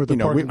 With the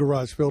parking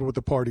garage filled with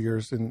the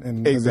partiers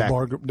and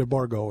the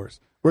bar goers.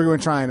 We're going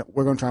to try and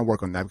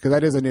work on that, because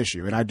that is an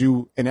issue, and I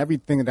do, and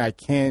everything that I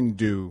can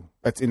do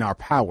that's in our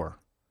power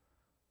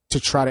to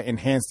try to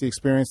enhance the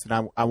experience,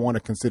 and I want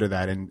to consider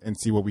that and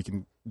see what we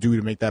can do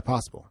to make that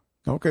possible.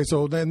 Okay,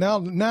 so then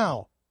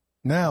now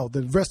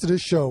the rest of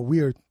this show,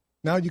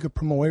 now you can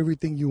promote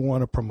everything you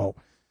want to promote.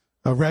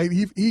 All right,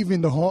 even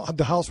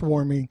the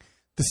housewarming,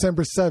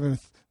 December 7th.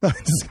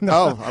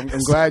 I'm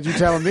glad you're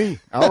telling me.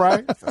 All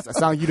right. That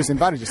sounds like you just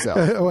invited yourself.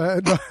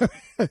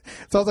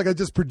 Sounds like I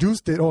just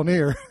produced it on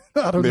air.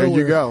 Out of there nowhere.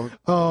 You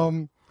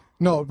go.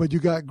 No, but you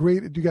got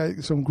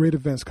some great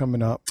events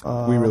coming up.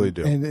 We really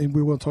do. And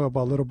we will talk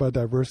about a little bit of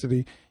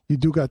diversity. You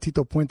do got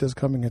Tito Puentes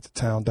coming into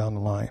town down the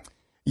line.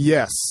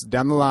 Yes,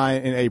 down the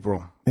line in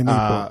April.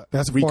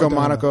 That's Rico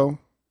Monaco.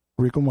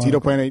 Tito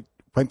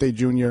Puente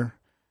Jr.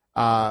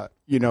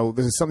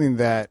 This is something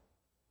that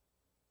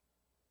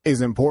is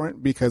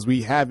important because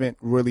we haven't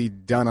really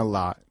done a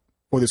lot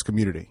for this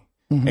community.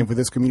 And for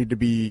this community to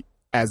be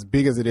as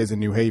big as it is in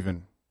New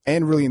Haven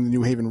and really in the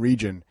New Haven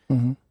region,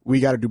 we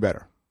got to do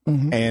better.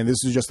 And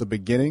this is just the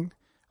beginning.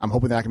 I'm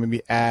hoping that I can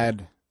maybe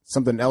add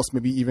something else,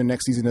 maybe even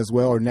next season as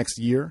well, or next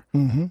year,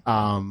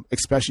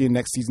 especially in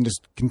next season,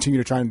 just continue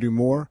to try and do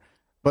more.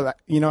 But,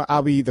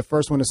 I'll be the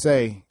first one to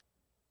say,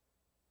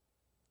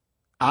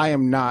 I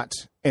am not,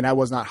 and I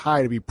was not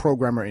hired to be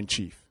programmer in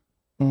chief.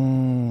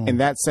 In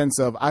that sense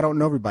of, I don't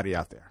know everybody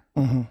out there.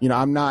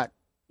 I'm not,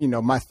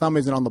 my thumb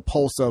isn't on the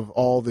pulse of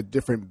all the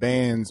different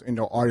bands and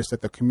artists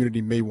that the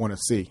community may want to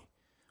see.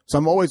 So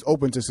I'm always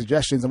open to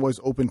suggestions. I'm always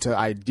open to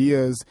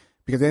ideas,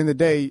 because at the end of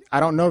the day, I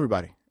don't know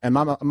everybody. And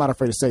I'm not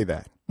afraid to say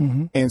that.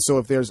 And so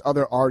if there's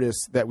other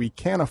artists that we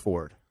can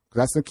afford,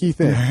 because that's the key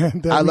thing.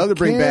 I love to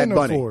bring Bad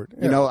Bunny.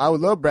 Yeah. I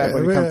would love Bad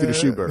Bunny to come through the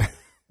Schubert.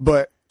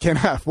 But can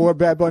I afford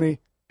Bad Bunny?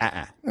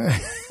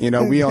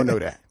 We all know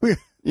that.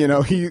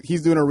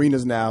 He's doing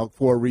arenas now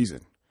for a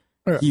reason.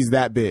 He's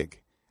that big.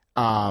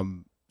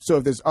 So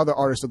if there's other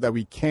artists that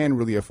we can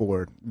really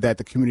afford, that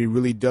the community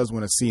really does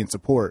want to see and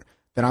support,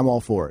 then I'm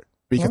all for it.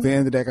 Because at the end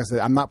of the day, like I said,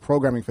 I'm not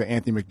programming for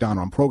Anthony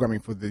McDonald. I'm programming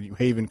for the New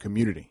Haven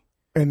community.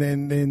 And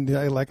then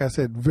like I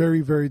said,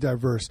 very, very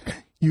diverse.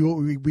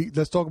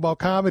 Let's talk about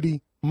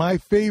comedy. My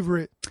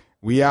favorite.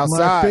 We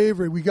outside. My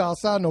favorite. We got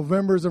outside.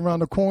 November's around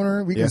the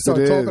corner. We can Yes, start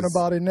it talking is.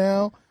 about it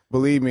now.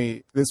 Believe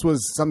me, this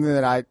was something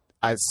that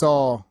I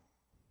saw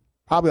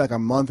probably like a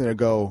month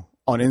ago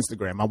on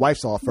Instagram. My wife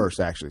saw it first,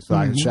 actually. So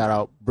I can shout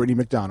out Brittany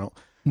McDonald.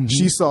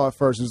 She saw it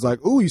first and was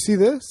like, "Ooh, you see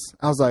this?"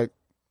 I was like,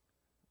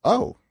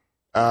 "Oh,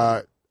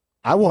 I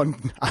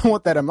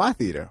want that in my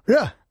theater."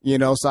 Yeah. You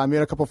know, so I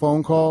made a couple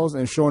phone calls,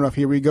 and sure enough,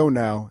 here we go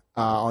now.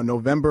 On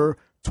November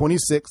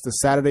 26th, the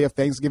Saturday of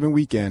Thanksgiving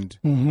weekend,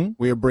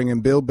 we are bringing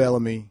Bill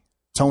Bellamy,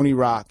 Tony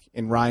Rock,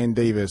 and Ryan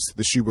Davis to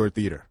the Shubert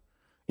Theater.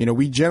 You know,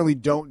 we generally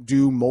don't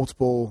do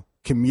multiple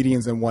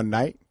comedians in one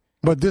night.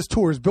 But this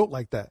tour is built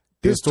like that.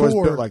 This tour is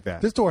built like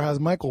that. This tour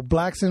has Michael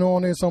Blackson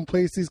on there some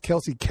places,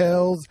 Kelsey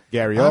Kells,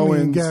 Gary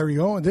Owens. Gary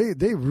Owens.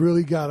 They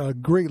really got a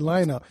great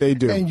lineup. They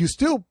do. And you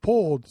still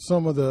pulled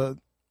some of the...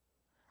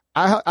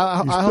 I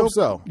hope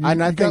so. You I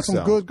got think some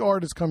so. good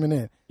artists coming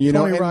in. You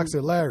know, Tony and- Rock's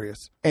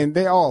hilarious. And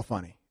they're all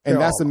funny. And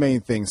They're that's all the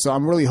main thing. So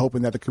I'm really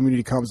hoping that the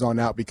community comes on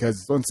out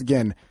because, once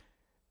again,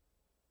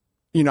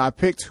 you know, I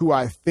picked who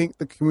I think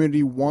the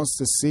community wants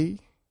to see,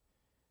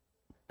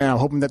 and I'm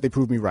hoping that they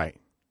prove me right.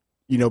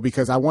 You know,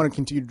 because I want to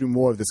continue to do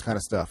more of this kind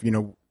of stuff. You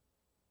know,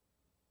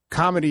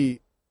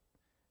 comedy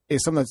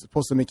is something that's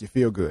supposed to make you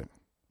feel good.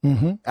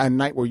 A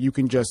night where you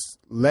can just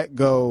let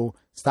go,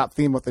 stop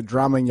thinking about the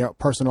drama in your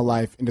personal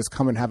life, and just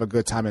come and have a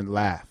good time and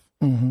laugh.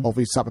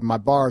 Hopefully stop at my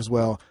bar as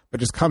well,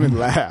 but just come and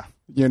laugh,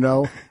 you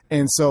know?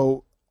 And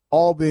so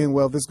all being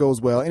well, this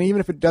goes well. And even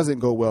if it doesn't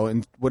go well,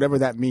 and whatever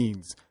that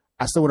means,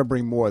 I still want to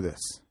bring more of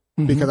this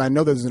because I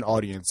know there's an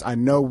audience. I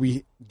know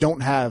we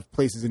don't have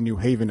places in New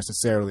Haven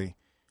necessarily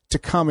to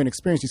come and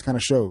experience these kind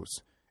of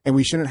shows. And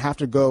we shouldn't have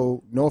to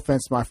go, no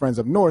offense to my friends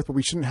up north, but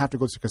we shouldn't have to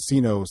go to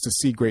casinos to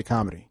see great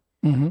comedy.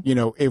 You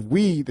know, if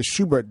we, the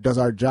Shubert, does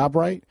our job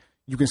right,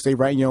 you can stay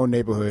right in your own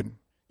neighborhood.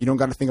 You don't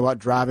got to think about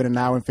driving an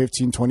hour and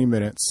 15, 20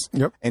 minutes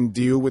and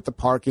deal with the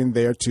parking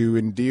there too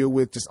and deal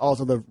with just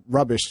all of the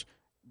rubbish.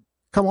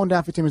 Come on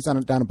down 15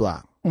 minutes down the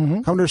block.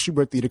 Come to the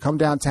Shubert Theater. Come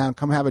downtown.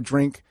 Come have a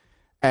drink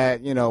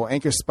at, you know,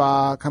 Anchor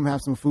Spa. Come have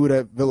some food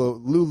at Villa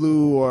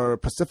Lulu or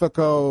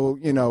Pacifico.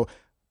 You know,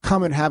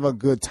 come and have a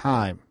good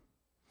time.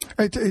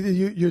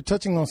 You're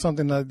touching on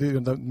something that the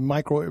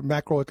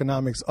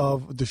macroeconomics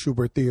of the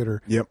Shubert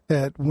Theater.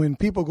 That when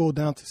people go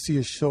down to see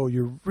a show,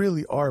 you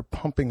really are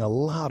pumping a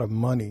lot of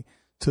money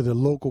to the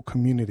local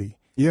community.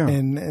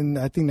 And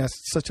I think that's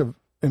such an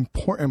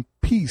important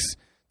piece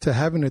to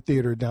having a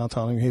theater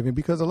downtown New Haven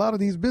because a lot of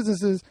these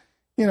businesses,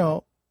 you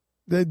know,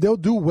 they'll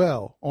do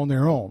well on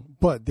their own,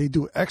 but they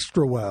do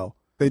extra well.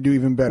 They do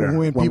even better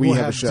when people we have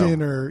have a show.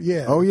 dinner.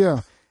 Oh,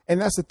 yeah. And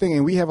that's the thing.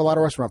 And we have a lot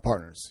of restaurant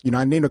partners. You know,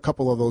 I named a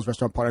couple of those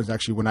restaurant partners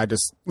actually when I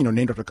just, you know,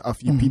 named a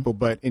few people.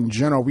 But in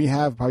general, we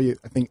have probably,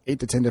 I think, 8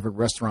 to 10 different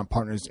restaurant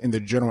partners in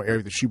the general area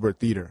of the Shubert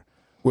Theater,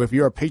 where if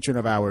you're a patron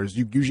of ours,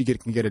 you usually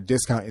can get a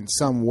discount in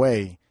some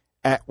way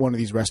at one of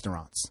these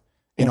restaurants.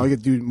 And all you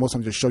have to do most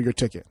times is show your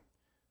ticket.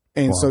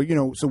 And so, you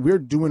know, so we're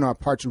doing our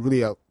part to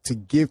really to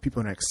give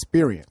people an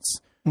experience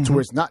to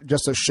where it's not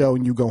just a show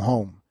and you go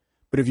home.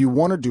 But if you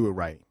want to do it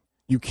right,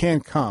 you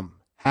can come,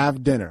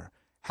 have dinner,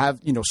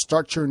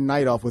 start your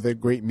night off with a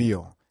great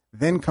meal,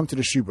 then come to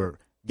the Shubert,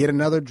 get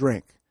another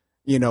drink,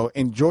 you know,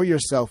 enjoy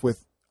yourself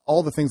with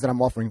all the things that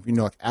I'm offering, you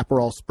know, like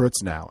Aperol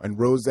Spritz now and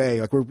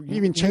Rosé. Like we're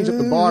even change up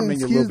the bar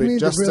menu a little bit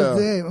just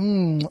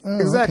to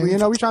exactly. Okay. You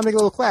know, we try to make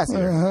it a little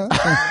classier.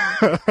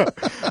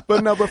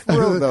 But for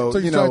real though, so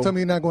you trying to tell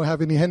me you're not going to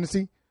have any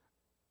Hennessy?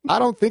 I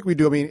don't think we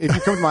do. I mean, if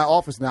you come to my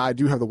office now, I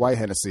do have the white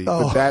Hennessy,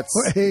 but that's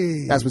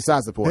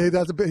besides the point.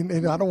 Hey,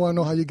 and I don't want to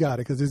know how you got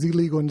it because it's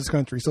illegal in this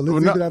country. So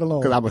let's leave that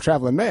alone. Because I'm a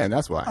traveling man,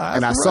 that's why.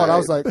 And I saw it, I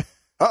was like,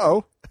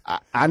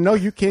 I know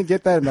you can't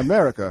get that in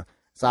America,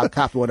 so I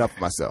copped one up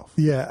for myself.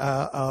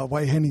 Yeah,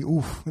 white Henny,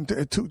 oof.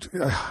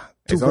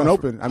 It's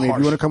unopened. I mean, if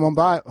you want to come on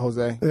by,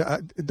 Jose,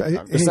 I'm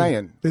just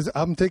saying.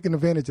 I'm taking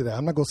advantage of that.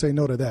 I'm not going to say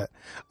no to that.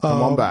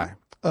 Come on by.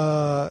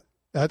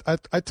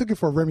 I took it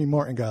for a Remy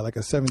Martin guy, like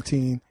a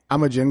 17.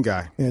 I'm a gin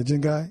guy. Yeah,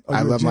 gin guy?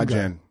 I love my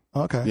gin.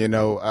 Okay. You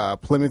know,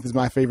 Plymouth is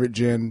my favorite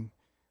gin,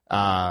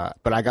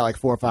 but I got like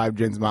 4 or 5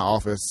 gins in my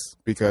office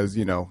because,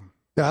 you know.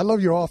 Yeah, I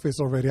love your office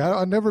already.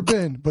 I've never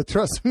been, but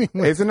trust me.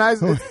 It's a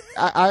nice,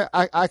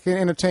 I can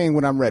entertain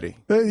when I'm ready.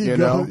 There you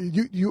go.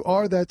 You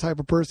are that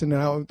type of person.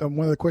 And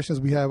one of the questions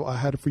I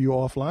had for you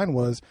offline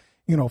was,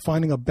 you know,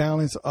 finding a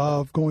balance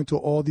of going to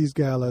all these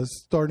galas,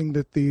 starting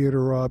the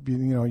theater up, you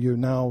know, you're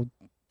now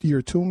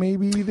year 2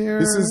 maybe there.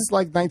 This is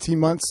like 19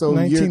 months, so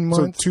 19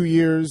 months. So 2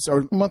 years,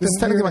 or this is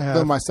technically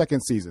my second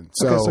season.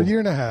 So okay, so a year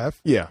and a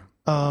half. Yeah.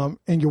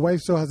 And your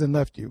wife still hasn't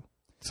left you.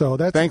 So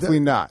that's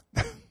thankfully not.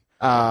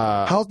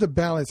 How's the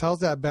balance? How's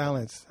that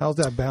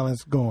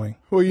balance going?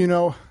 Well, you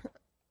know,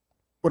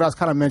 what I was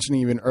kind of mentioning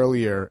even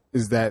earlier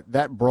is that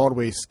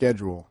Broadway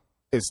schedule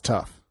is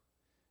tough.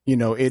 You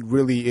know, it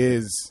really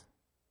is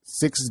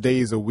 6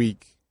 days a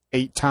week,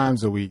 8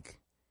 times a week.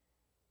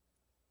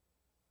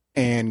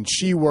 And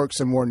she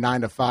works a more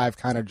 9 to 5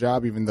 kind of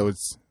job, even though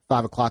it's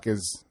 5 o'clock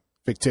is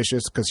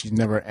fictitious because she's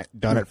never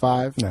done at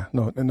 5.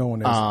 No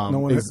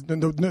one is.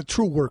 No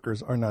true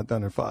workers are not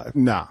done at 5.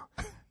 Nah.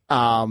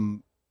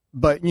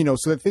 But, you know,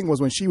 so the thing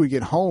was when she would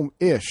get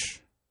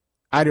home-ish,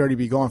 I'd already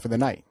be gone for the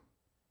night.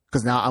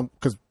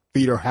 Because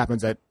theater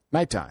happens at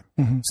nighttime.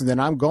 So then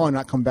I'm gone,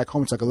 I come back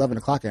home, it's like 11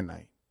 o'clock at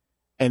night.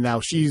 And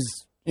now she's,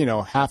 you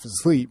know, half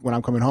asleep when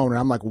I'm coming home, and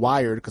I'm like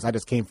wired because I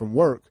just came from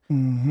work.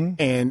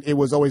 And it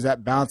was always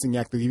that balancing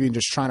act of even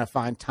just trying to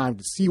find time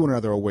to see one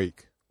another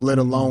awake, let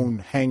alone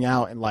hang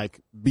out and like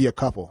be a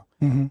couple.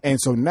 And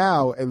so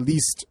now at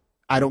least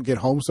I don't get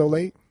home so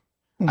late.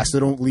 I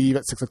still don't leave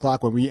at 6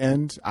 o'clock when we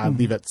end. I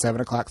leave at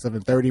 7 o'clock,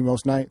 7:30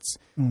 most nights.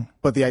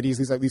 But the idea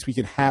is at least we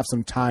can have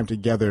some time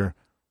together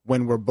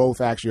when we're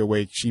both actually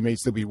awake. She may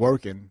still be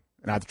working,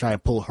 and I have to try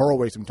and pull her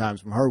away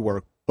sometimes from her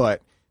work.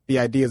 But the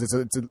idea is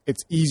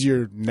it's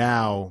easier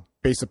now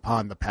based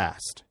upon the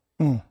past.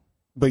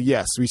 But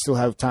yes, we still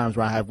have times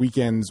where I have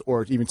weekends,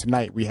 or even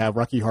tonight we have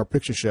Rocky Horror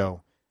Picture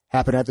Show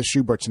happen at the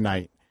Schubert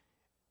tonight.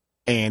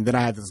 And then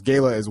I have this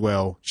gala as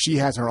well. She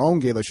has her own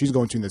gala she's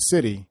going to in the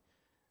city.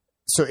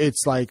 So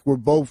it's like we're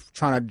both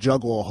trying to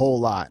juggle a whole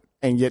lot,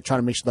 and yet trying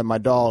to make sure that my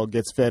dog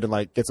gets fed and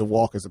like gets a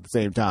walkers at the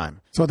same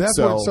time. So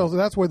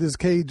that's where this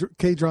K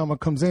drama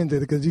comes into,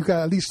 because you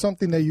got at least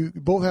something that you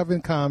both have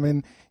in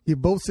common. You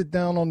both sit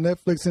down on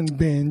Netflix and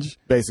binge.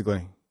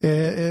 Basically.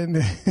 And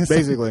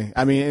basically.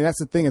 I mean, and that's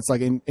the thing. It's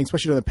like,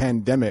 especially during the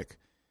pandemic,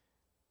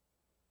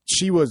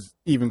 she was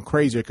even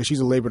crazier because she's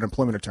a labor and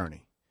employment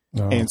attorney.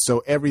 And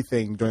so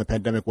everything during the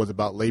pandemic was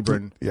about labor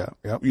and, you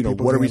know, people,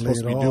 what are we supposed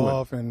to be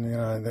doing?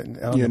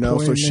 And, you know,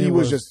 so she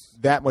was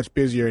just that much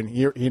busier. And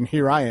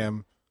here I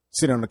am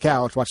sitting on the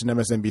couch watching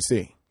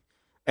MSNBC.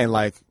 And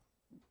like,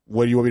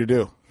 what do you want me to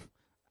do?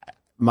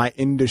 My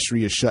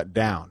industry is shut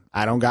down.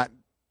 I got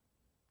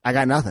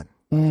nothing.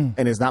 And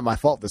it's not my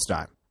fault this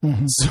time.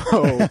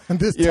 So,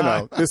 this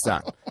time.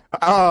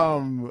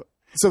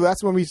 So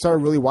that's when we started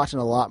really watching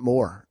a lot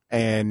more.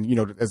 And, you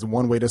know, as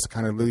one way just to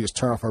kind of really just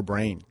turn off her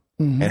brain.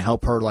 And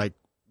help her like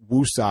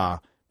woosah,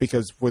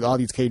 because with all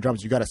these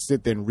K-dramas, you got to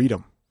sit there and read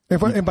them.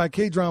 And by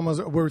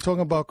K-dramas, we're talking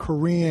about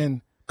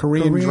Korean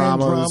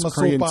dramas,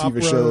 Korean soap TV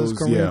operas, shows,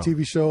 Korean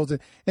TV shows,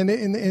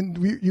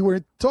 and you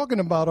were talking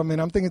about them,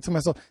 and I'm thinking to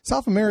myself,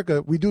 South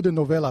America, we do the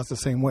novelas the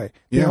same way.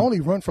 They only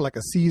run for like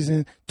a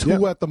season,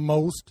 2 at the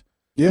most.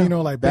 You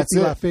know, like Betty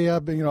La Fea,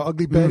 you know,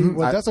 Ugly Betty.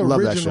 Well, that's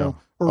original.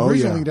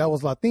 Originally, that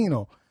was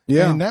Latino.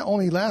 And that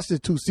only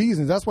lasted 2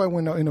 seasons. That's why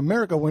when in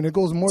America, when it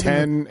goes more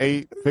 10,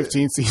 8,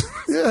 15 seasons.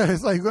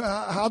 It's like,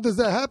 how does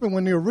that happen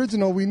when the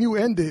original we knew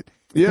ended?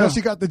 Once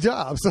she got the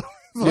job. So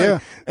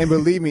and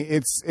believe me,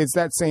 it's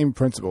that same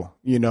principle,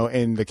 you know,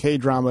 in the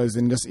K-dramas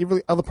and just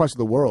even other parts of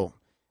the world.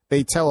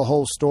 They tell a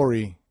whole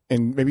story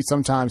in maybe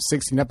sometimes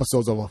 16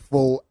 episodes of a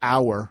full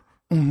hour,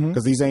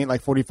 because these ain't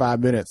like 45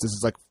 minutes. This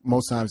is like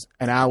most times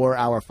an hour,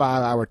 hour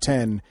 5, hour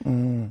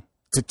 10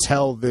 to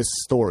tell this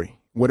story,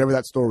 whatever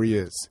that story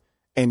is.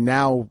 And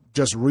now,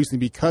 just recently,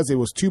 because it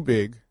was too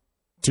big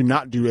to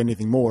not do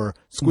anything more,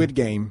 Squid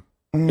Game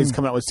is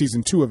coming out with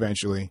season 2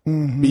 eventually.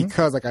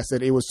 Because, like I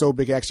said, it was so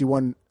big, it actually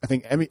won, I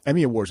think,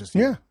 Emmy Awards this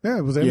year. Yeah,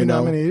 it was Emmy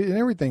nominated and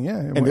everything,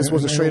 And this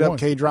was a straight-up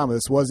K-drama.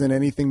 This wasn't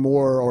anything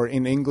more or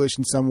in English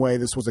in some way.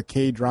 This was a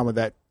K-drama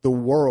that the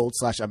world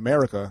 /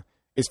 America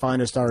is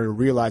finally starting to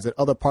realize that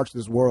other parts of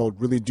this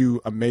world really do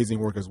amazing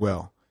work as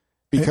well.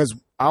 Because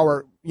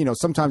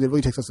sometimes it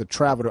really takes us to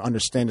travel to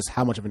understand just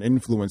how much of an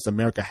influence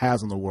America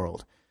has on the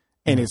world.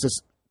 And it's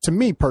just, to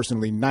me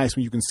personally, nice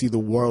when you can see the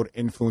world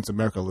influence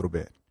America a little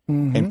bit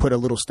and put a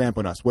little stamp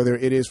on us, whether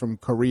it is from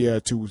Korea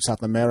to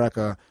South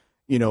America,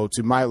 you know,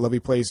 to my lovely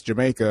place,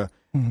 Jamaica.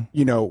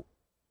 You know,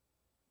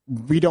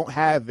 we don't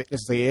have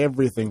necessarily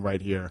everything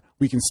right here.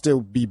 We can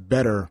still be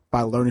better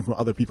by learning from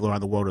other people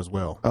around the world as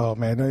well. Oh,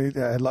 man,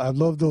 I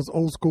love those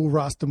old school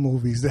Rasta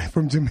movies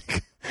from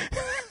Jamaica.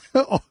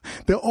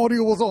 The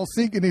audio was all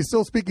synced and they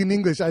still speaking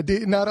English. I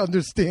did not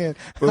understand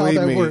how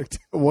that worked.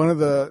 One of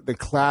the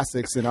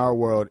classics in our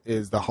world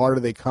is The Harder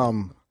They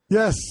Come.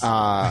 Yes.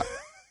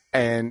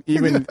 And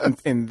even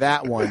in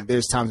that one,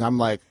 there's times I'm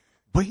like,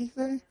 what did he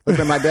say?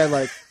 Looking at my dad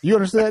like, you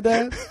understand that,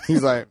 Dad?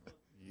 He's like,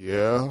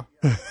 yeah.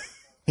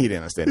 He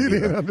didn't understand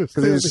it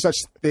because it was such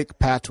thick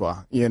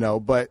patois, you know,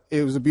 but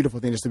it was a beautiful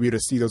thing just to be able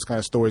to see those kind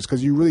of stories,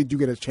 because you really do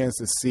get a chance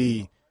to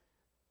see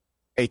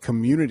a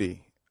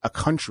community, a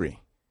country,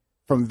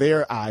 from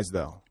their eyes,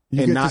 though,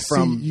 and not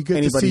from anybody else's. You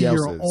get to see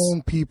your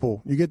own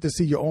people. You get to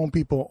see your own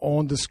people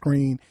on the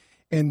screen,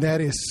 and that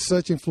is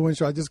such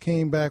influential. I just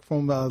came back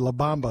from La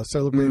Bamba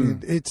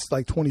celebrating its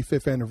like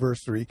 25th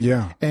anniversary.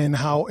 Yeah, and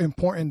how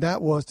important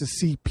that was to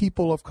see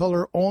people of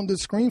color on the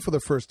screen for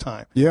the first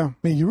time. Yeah,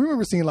 I mean, you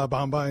remember seeing La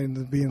Bamba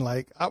and being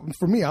like,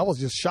 for me, I was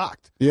just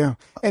shocked. Yeah,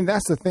 and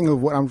that's the thing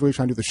of what I'm really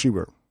trying to do with the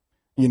Schubert.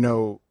 You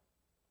know,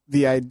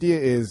 the idea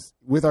is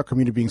with our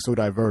community being so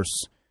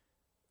diverse.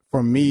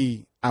 For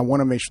me, I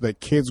want to make sure that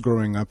kids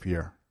growing up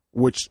here,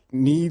 which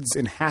needs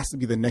and has to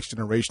be the next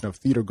generation of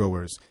theater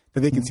goers,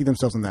 that they can see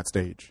themselves on that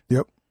stage.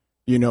 Yep.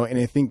 You know, and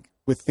I think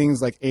with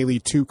things like Ailey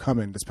 2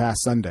 coming this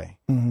past Sunday,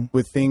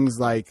 with things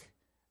like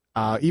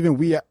even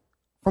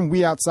from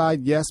We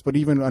Outside, yes, but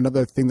even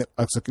another thing that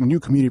it's a new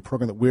community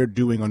program that we're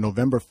doing on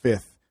November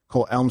 5th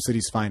called Elm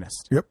City's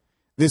Finest. Yep.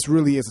 this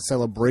really is a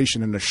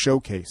celebration and a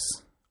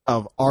showcase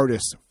of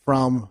artists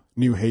from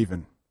New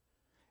Haven.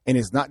 And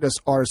it's not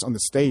just artists on the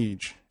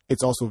stage.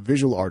 It's also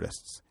visual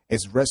artists.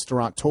 It's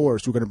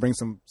restaurateurs who are going to bring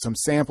some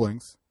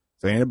samplings.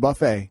 So it ain't a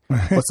buffet,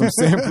 but some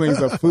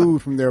samplings of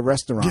food from their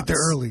restaurants. Get there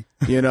early.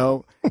 You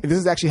know, this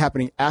is actually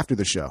happening after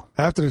the show.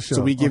 After the show.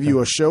 So we give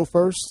you a show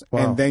first, Wow.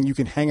 and then you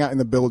can hang out in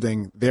the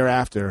building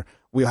thereafter.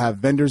 We'll have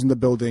vendors in the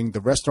building, the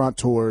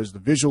restaurateurs, the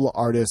visual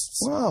artists.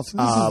 Wow, so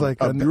this is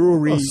like a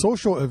brewery. a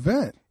social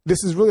event.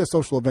 This is really a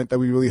social event that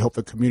we really hope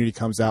the community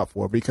comes out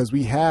for, because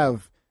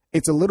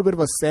it's a little bit of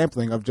a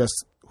sampling of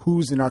just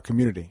who's in our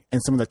community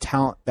and some of the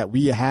talent that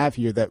we have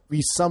here that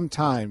we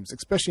sometimes,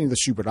 especially in the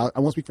Schubert, I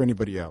won't speak for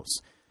anybody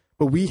else,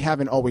 but we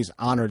haven't always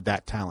honored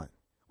that talent.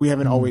 We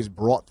haven't always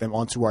brought them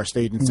onto our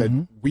stage and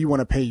said, we want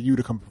to pay you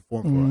to come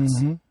perform for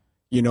us.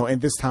 You know,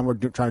 and this time we're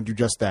trying to do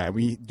just that.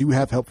 We do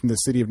have help from the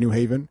city of New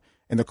Haven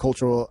and the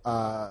cultural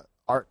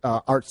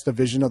arts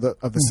division of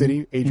the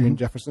city, Adrian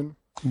Jefferson.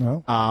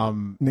 No.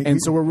 And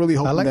so we're really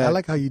hoping I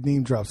like how you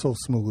name drop so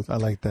smooth. I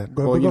like that.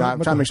 Well, you know, I'm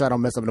trying to make sure I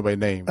don't mess up nobody's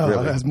name.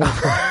 Really. That's more.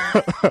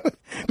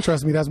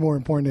 Trust me, that's more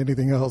important than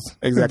anything else.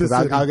 Exactly.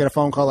 I'll get a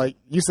phone call like,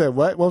 you said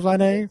what? What was my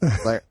name?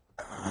 Like,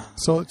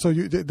 so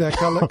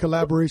that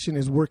collaboration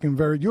is working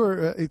very.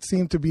 It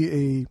seemed to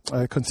be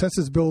a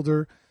consensus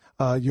builder.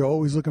 You're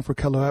always looking for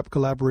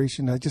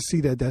collaboration. I just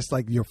see that's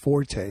like your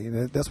forte.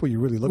 That's what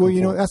you're really looking for. Well,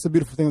 you know, that's the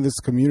beautiful thing of this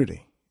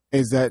community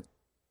is that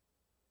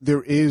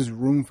there is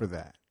room for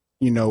that.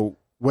 You know,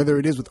 whether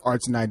it is with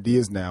Arts and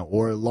Ideas now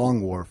or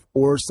Long Wharf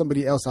or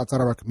somebody else outside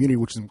of our community,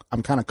 which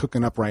I'm kind of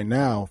cooking up right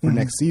now for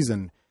next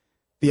season,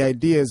 the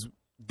idea is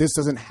this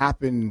doesn't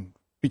happen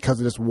because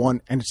of just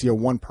one entity or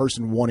one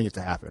person wanting it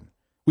to happen.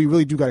 We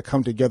really do got to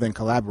come together and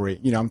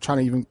collaborate. You know, I'm trying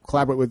to even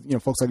collaborate with, you know,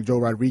 folks like Joe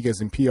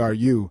Rodriguez and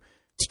PRU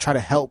to try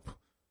to help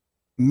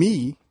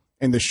me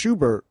and the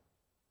Schubert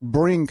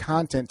bring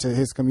content to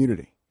his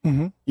community,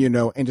 you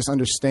know, and just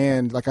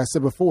understand, like I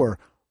said before,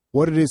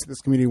 what it is that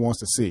this community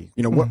wants to see.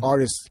 You know, what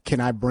artists can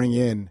I bring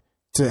in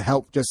to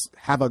help just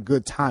have a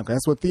good time? 'Cause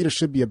that's what theater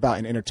should be about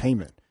in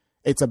entertainment.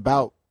 It's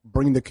about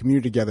bringing the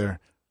community together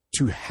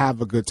to have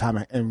a good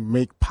time and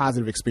make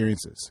positive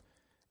experiences.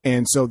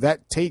 And so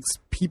that takes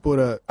people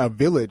to a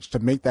village to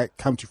make that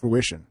come to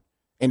fruition.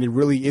 And it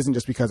really isn't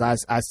just because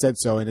I said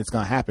so and it's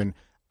going to happen.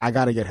 I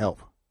got to get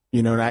help.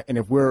 You know, and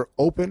if we're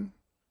open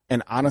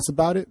and honest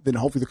about it, then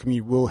hopefully the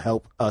community will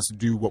help us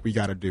do what we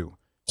got to do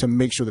to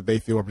make sure that they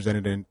feel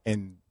represented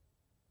and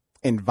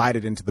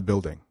invited into the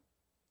building.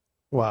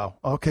 Wow.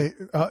 Okay.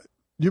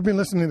 You've been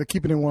listening to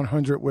Keeping It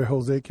 100 with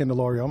Jose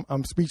Candelario.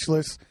 I'm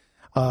speechless.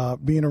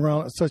 Being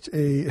around such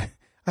I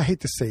hate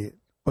to say it,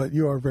 but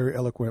you are very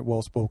eloquent,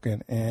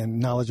 well-spoken, and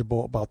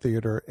knowledgeable about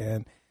theater.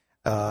 And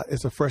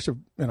it's fresh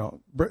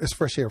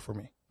air for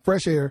me.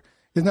 Fresh air.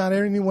 It's not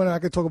anyone I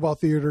could talk about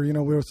theater. You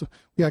know, we had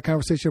a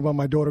conversation about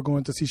my daughter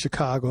going to see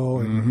Chicago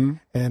and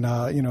you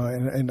know,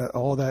 and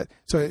all that.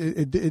 So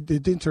it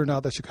didn't turn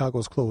out that Chicago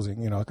was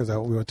closing, you know, because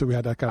we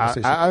had that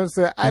conversation.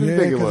 I didn't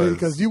think it was.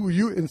 Because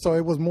and so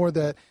it was more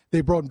that they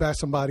brought back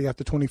somebody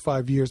after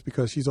 25 years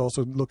because she's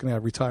also looking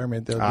at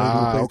retirement.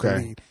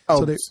 Okay.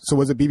 So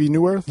was it BB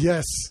Newirth?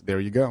 Yes.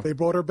 There you go. They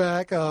brought her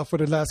back for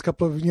the last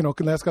couple of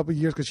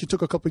years because she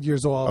took a couple of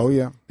years off. Oh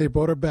yeah. They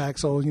brought her back,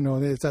 so you know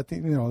it's at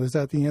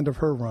the end of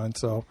her run.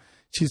 So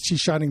she's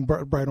shining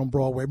bright on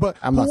Broadway. But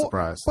I'm not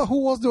surprised. But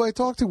who else do I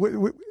talk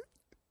to?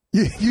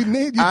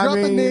 You drop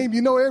a name.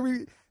 You know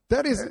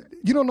that is,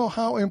 you don't know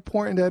how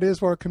important that is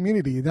for our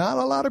community. Not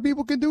a lot of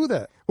people can do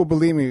that. Well,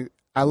 believe me,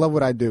 I love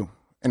what I do.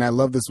 And I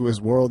love this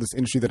world, this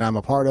industry that I'm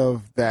a part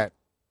of, that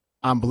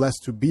I'm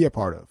blessed to be a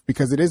part of,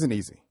 because it isn't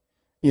easy.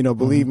 You know,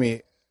 believe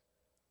me,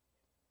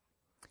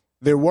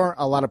 there weren't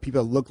a lot of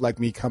people that looked like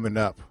me coming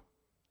up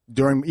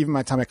during even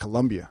my time at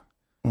Columbia.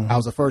 I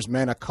was the first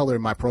man of color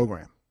in my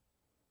program.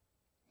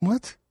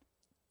 What?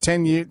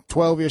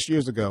 12-ish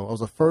years ago, I was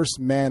the first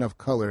man of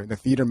color in the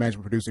theater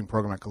management producing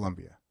program at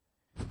Columbia.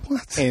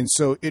 What? And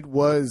so it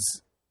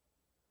was,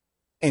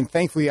 and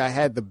thankfully I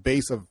had the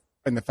base of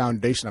and the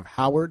foundation of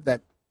Howard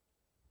that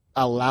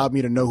allowed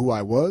me to know who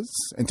I was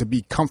and to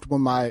be comfortable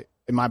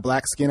in my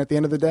black skin at the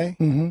end of the day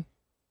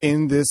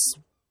in this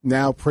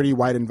now pretty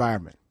white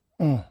environment,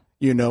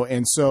 you know?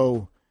 And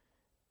so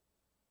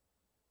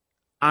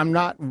I'm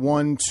not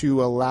one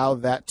to allow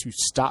that to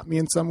stop me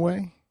in some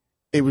way.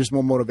 It was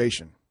more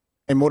motivation,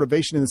 and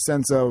motivation in the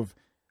sense of,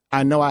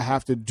 I know I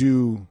have to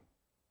do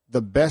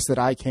the best that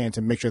I can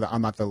to make sure that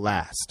I'm not the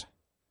last.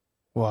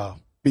 Wow.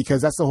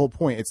 Because that's the whole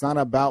point. It's not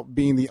about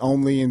being the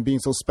only and being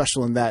so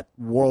special in that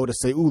world to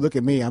say, "Ooh, look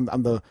at me, I'm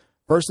the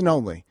first and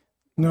only."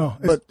 No.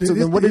 But so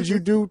then what did you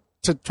do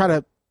to try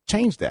to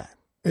change that?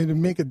 And to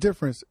make a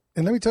difference.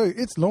 And let me tell you,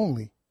 it's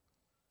lonely.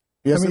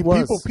 Yes, I mean, it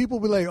was. people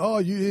be like, "Oh,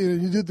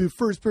 you did the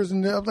first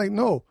person." I'm like,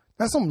 no,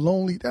 that's some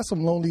lonely.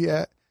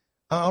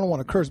 I don't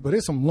want to curse, but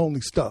it's some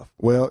lonely stuff.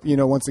 Well, you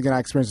know, once again, I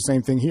experienced the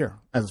same thing here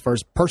as the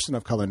first person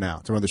of color now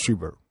to run the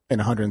Schubert in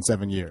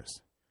 107 years.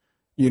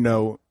 You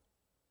know.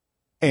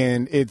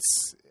 And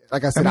it's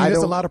like I said, there's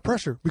a lot of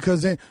pressure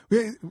because then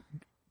we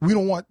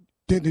don't want.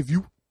 Then if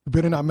you You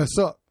better not mess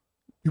up.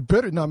 You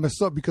better not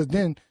mess up because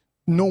then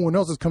no one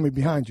else is coming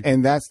behind you.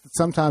 And that's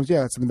sometimes,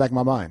 it's in the back of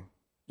my mind,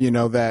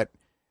 that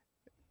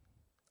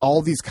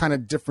all these kind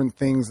of different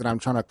things that I'm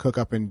trying to cook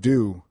up and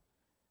do,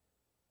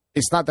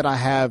 it's not that I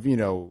have,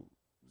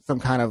 some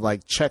kind of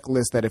like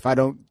checklist that if I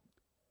don't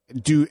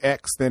do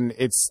X, then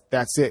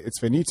that's it. It's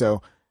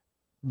finito.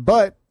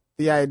 But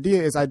the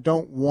idea is I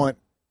only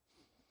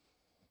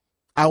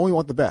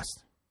want the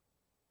best.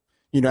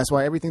 That's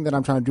why everything that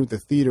I'm trying to do with the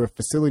theater,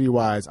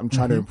 facility-wise, I'm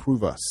trying to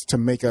improve us to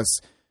make us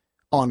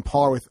on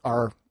par with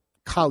our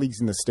colleagues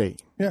in the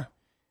state. Yeah.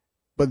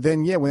 But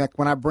then,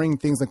 when I bring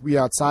things like We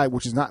Outside,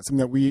 which is not something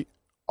that we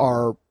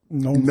are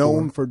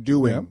known for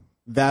doing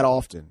that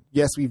often.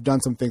 Yes, we've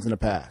done some things in the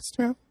past.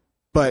 Yeah.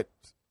 But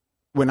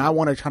when I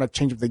want to try to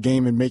change up the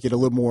game and make it a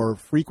little more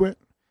frequent,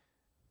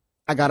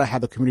 I got to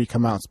have the community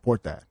come out and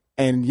support that.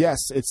 And yes,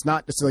 it's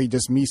not necessarily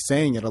just me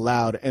saying it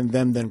aloud and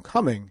them then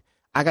coming.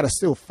 I got to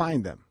still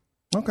find them.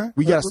 Okay.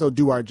 We got to still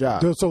do our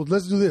job. So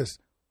let's do this.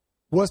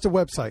 What's the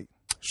website?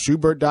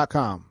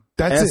 Schubert.com.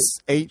 That's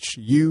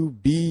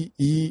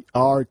SHUBERT.com.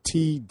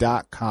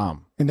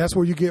 And that's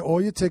where you get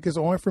all your tickets,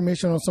 all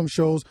information on some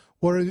shows.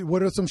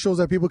 What are some shows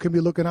that people can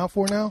be looking out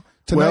for now?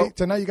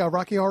 Tonight you got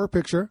Rocky Horror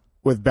Picture.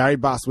 With Barry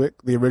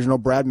Bostwick, the original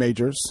Brad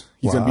Majors.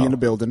 He's going to be in the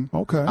building.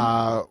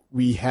 Okay.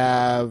 We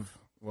have,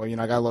 I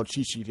got a little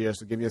cheat sheet here,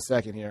 so give me a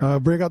second here.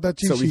 Break out that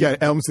cheat sheet. So we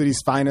got Elm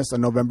City's Finest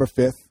on November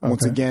 5th.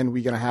 Once again,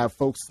 we're going to have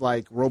folks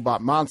like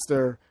Robot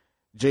Monster,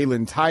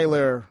 Jalen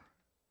Tyler,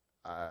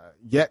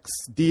 Yex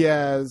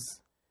Diaz.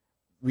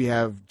 We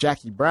have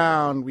Jackie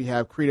Brown. We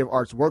have Creative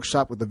Arts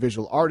Workshop with the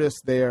visual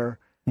artist there.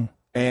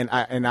 And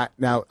I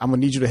now I'm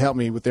going to need you to help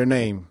me with their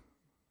name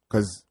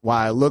because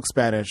while I look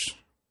Spanish,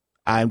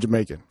 I am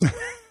Jamaican.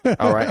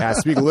 All right. I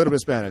speak a little bit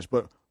Spanish,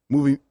 but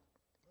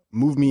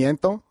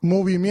Movimiento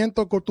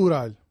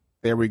Cultural.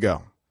 There we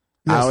go.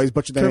 Yes. I always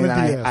butcher their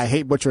name. I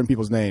hate butchering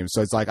people's names.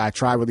 So it's like I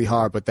try really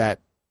hard, but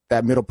that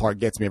middle part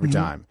gets me every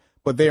time.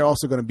 But they're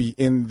also going to be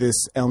in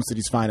this Elm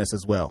City's Finest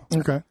as well.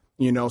 Okay.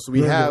 So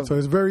we have. So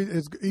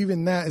it's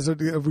even that is a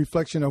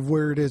reflection of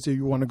where it is that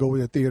you want to go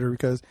with the theater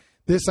because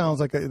this sounds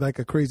like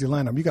a crazy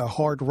lineup. You got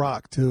hard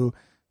rock to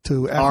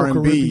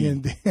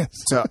Afro-Caribbean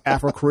dance. To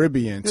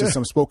Afro-Caribbean, to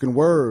some spoken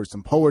words,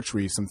 some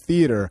poetry, some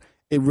theater.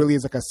 It really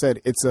is, like I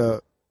said, it's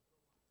a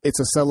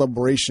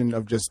celebration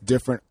of just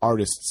different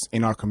artists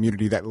in our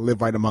community that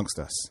live right amongst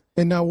us.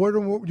 And now, what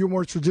are your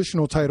more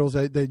traditional titles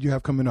that you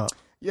have coming up?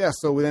 Yeah,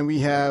 so then we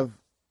have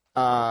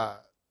A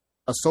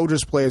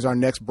Soldier's Play is our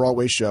next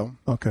Broadway show.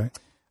 Okay.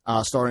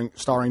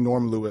 Starring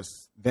Norm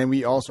Lewis. Then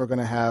we also are going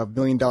to have $1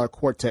 Million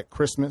Quartet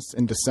Christmas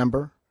in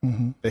December.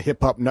 The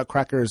Hip Hop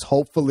Nutcracker is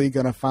hopefully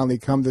going to finally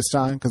come this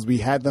time because we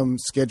had them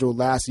scheduled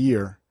last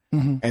year.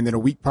 And then a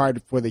week prior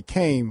before they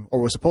came or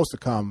were supposed to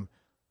come,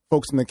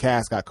 folks in the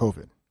cast got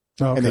COVID.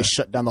 Okay. And they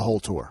shut down the whole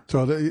tour.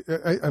 So we're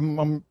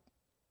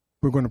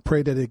going to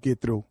pray that it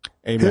get through.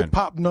 Amen. Hip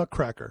Hop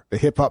Nutcracker. The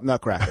Hip Hop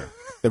Nutcracker.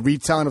 The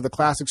retelling of the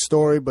classic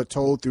story, but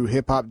told through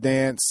hip hop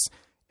dance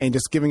and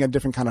just giving a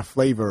different kind of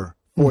flavor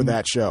for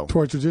that show.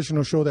 For a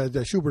traditional show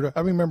that Schubert,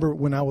 I remember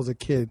when I was a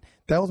kid,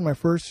 that was my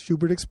first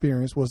Schubert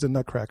experience was the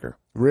Nutcracker.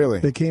 Really?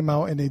 They came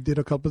out and they did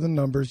a couple of the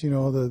numbers,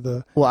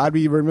 Well, I'd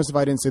be remiss if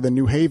I didn't say the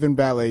New Haven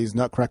Ballet's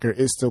Nutcracker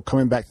is still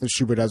coming back to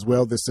Schubert as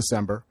well this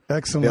December.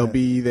 Excellent. They'll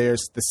be there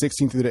the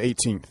 16th through the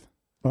 18th.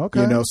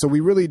 Okay. So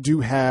we really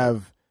do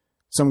have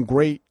some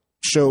great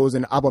shows,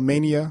 and ABBA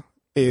Mania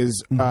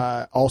is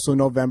also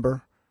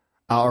November.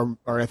 Or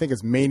I think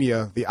it's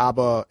Mania, the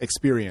ABBA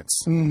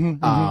Experience.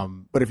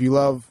 But if you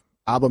love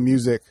ABBA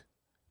music,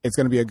 it's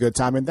going to be a good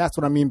time. And that's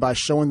what I mean by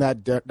showing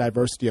that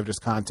diversity of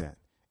just content.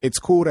 It's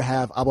cool to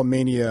have ABBA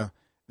Mania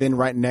then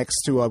right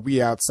next to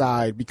We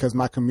Outside because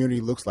my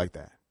community looks like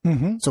that.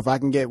 So if I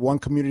can get one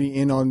community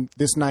in on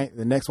this night,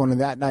 the next one on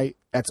that night,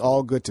 that's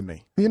all good to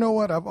me. You know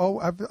what?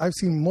 I've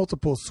seen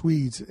multiple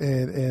Swedes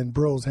and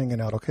bros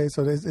hanging out, okay?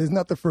 So it's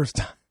not the first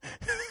time.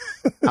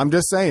 I'm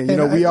just saying,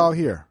 we all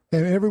here.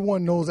 And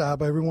everyone knows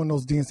ABBA. Everyone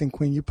knows Dancing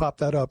Queen. You pop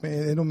that up.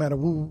 And it don't matter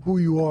who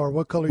you are,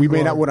 what color you are. We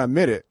may not want to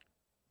admit it,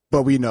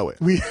 but we know it.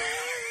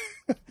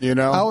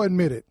 I'll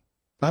admit it.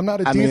 I'm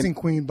not a dancing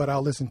queen, but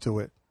I'll listen to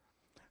it.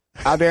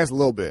 I'll dance a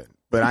little bit,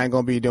 but I ain't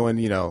going to be doing,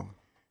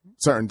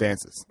 certain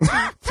dances.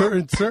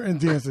 certain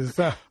dances.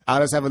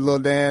 I'll just have a little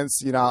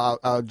dance.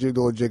 I'll do a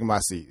little jig in my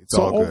seat. It's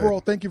all good. Overall,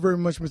 thank you very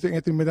much, Mr.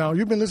 Anthony McDonald.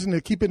 You've been listening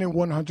to Keeping It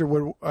 100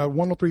 with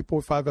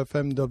 103.5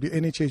 FM,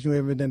 WNHH New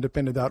Haven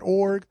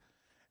Independent.org.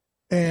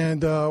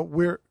 And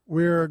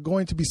we're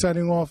going to be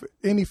signing off.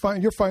 You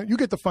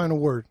get the final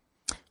word.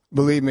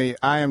 Believe me,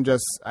 I'm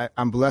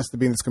blessed to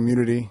be in this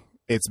community.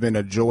 It's been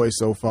a joy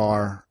so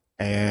far.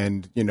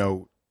 And,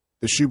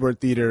 the Schubert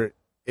Theater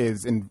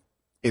is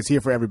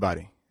here for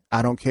everybody.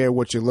 I don't care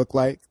what you look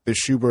like. The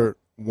Schubert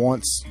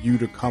wants you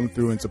to come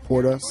through and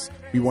support us.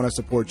 We want to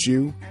support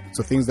you.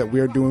 So things that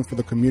we're doing for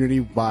the community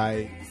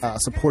by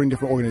supporting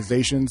different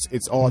organizations,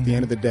 it's all at the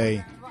end of the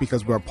day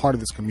because we're a part of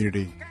this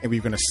community and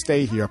we're going to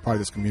stay here a part of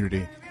this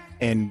community.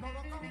 And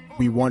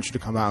we want you to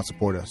come out and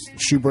support us.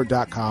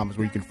 Schubert.com is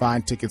where you can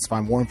find tickets,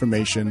 find more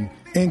information.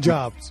 And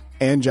jobs.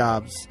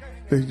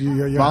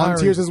 You're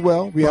volunteers hiring. as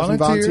well. We have some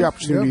volunteer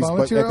opportunities, Yeah,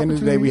 but at the end of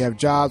the day, we have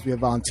jobs, we have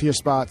volunteer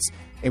spots,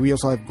 and we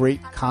also have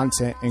great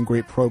content and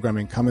great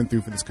programming coming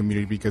through for this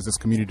community because this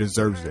community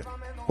deserves it.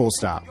 Full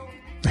stop.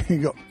 There you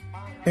go.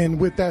 And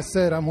with that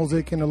said, I'm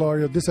Jose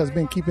Candelario. This has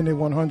been Keeping It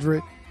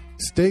 100.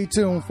 Stay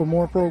tuned for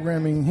more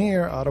programming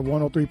here out of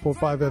 103.5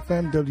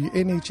 FM,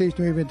 WNHH,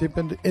 New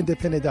Haven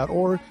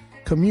Independent.org,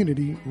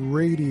 Community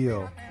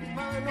Radio.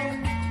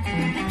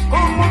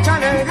 Con mucha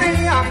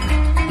alegría,